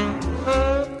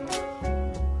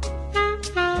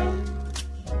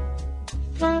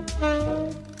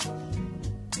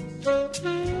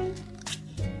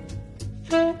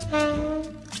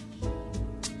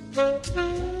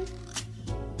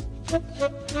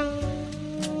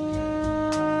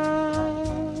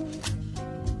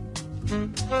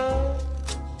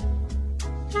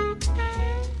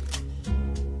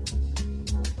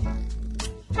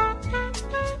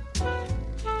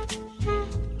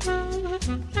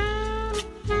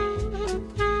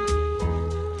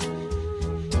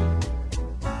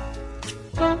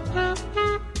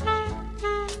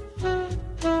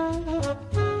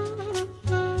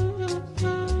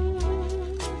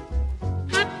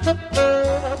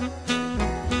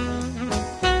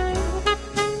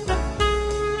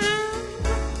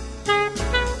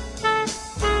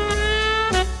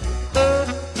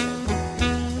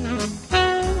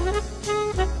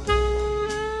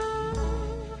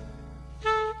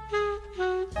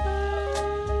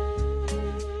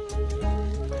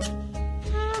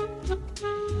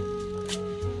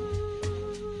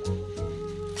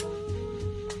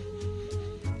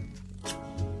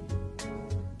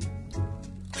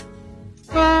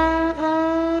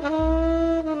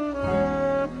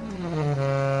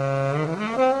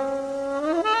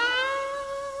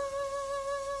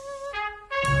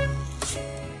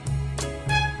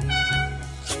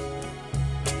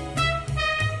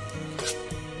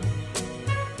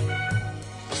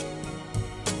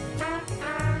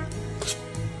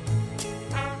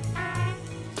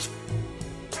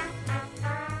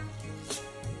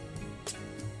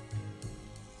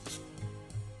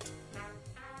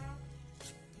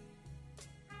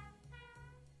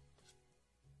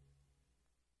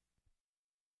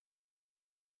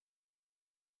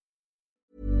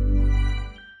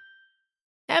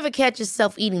 Ever catch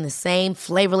yourself eating the same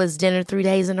flavorless dinner 3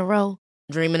 days in a row?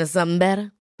 Dreaming of something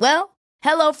better? Well,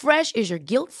 HelloFresh is your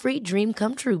guilt-free dream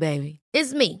come true, baby.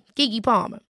 It's me, Keke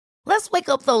Palmer. Let's wake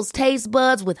up those taste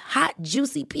buds with hot,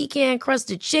 juicy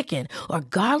pecan-crusted chicken or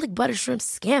garlic butter shrimp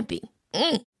scampi.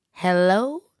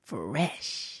 Hello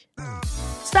Fresh.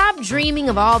 Stop dreaming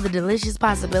of all the delicious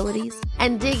possibilities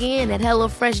and dig in at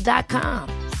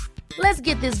HelloFresh.com. Let's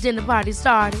get this dinner party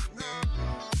started.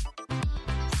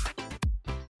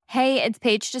 Hey, it's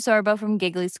Paige DeSorbo from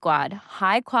Giggly Squad.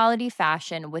 High quality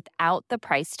fashion without the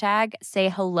price tag. Say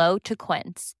hello to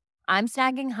Quince. I'm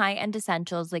snagging high-end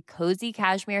essentials like cozy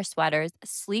cashmere sweaters,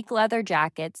 sleek leather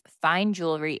jackets, fine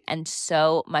jewelry, and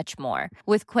so much more.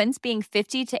 With Quince being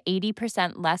 50 to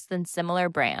 80% less than similar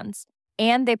brands.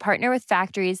 And they partner with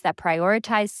factories that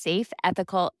prioritize safe,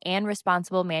 ethical, and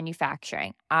responsible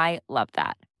manufacturing. I love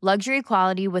that. Luxury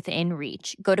quality within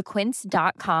reach. Go to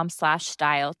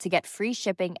quince.com/style to get free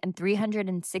shipping and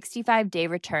 365-day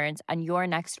returns on your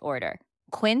next order.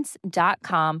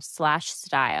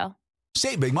 Quince.com/style.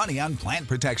 Save big money on plant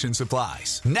protection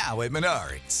supplies. Now at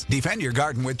Menards. Defend your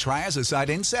garden with Triazicide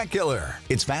Insect Killer.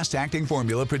 Its fast-acting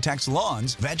formula protects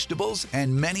lawns, vegetables,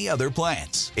 and many other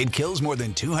plants. It kills more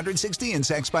than 260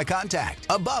 insects by contact,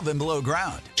 above and below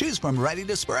ground. Choose from ready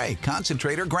to spray,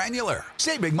 concentrate, or granular.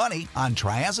 Save big money on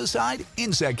Triazicide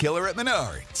Insect Killer at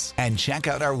Menards. And check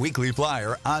out our weekly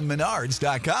flyer on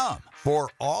Menards.com for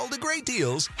all the great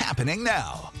deals happening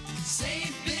now. Save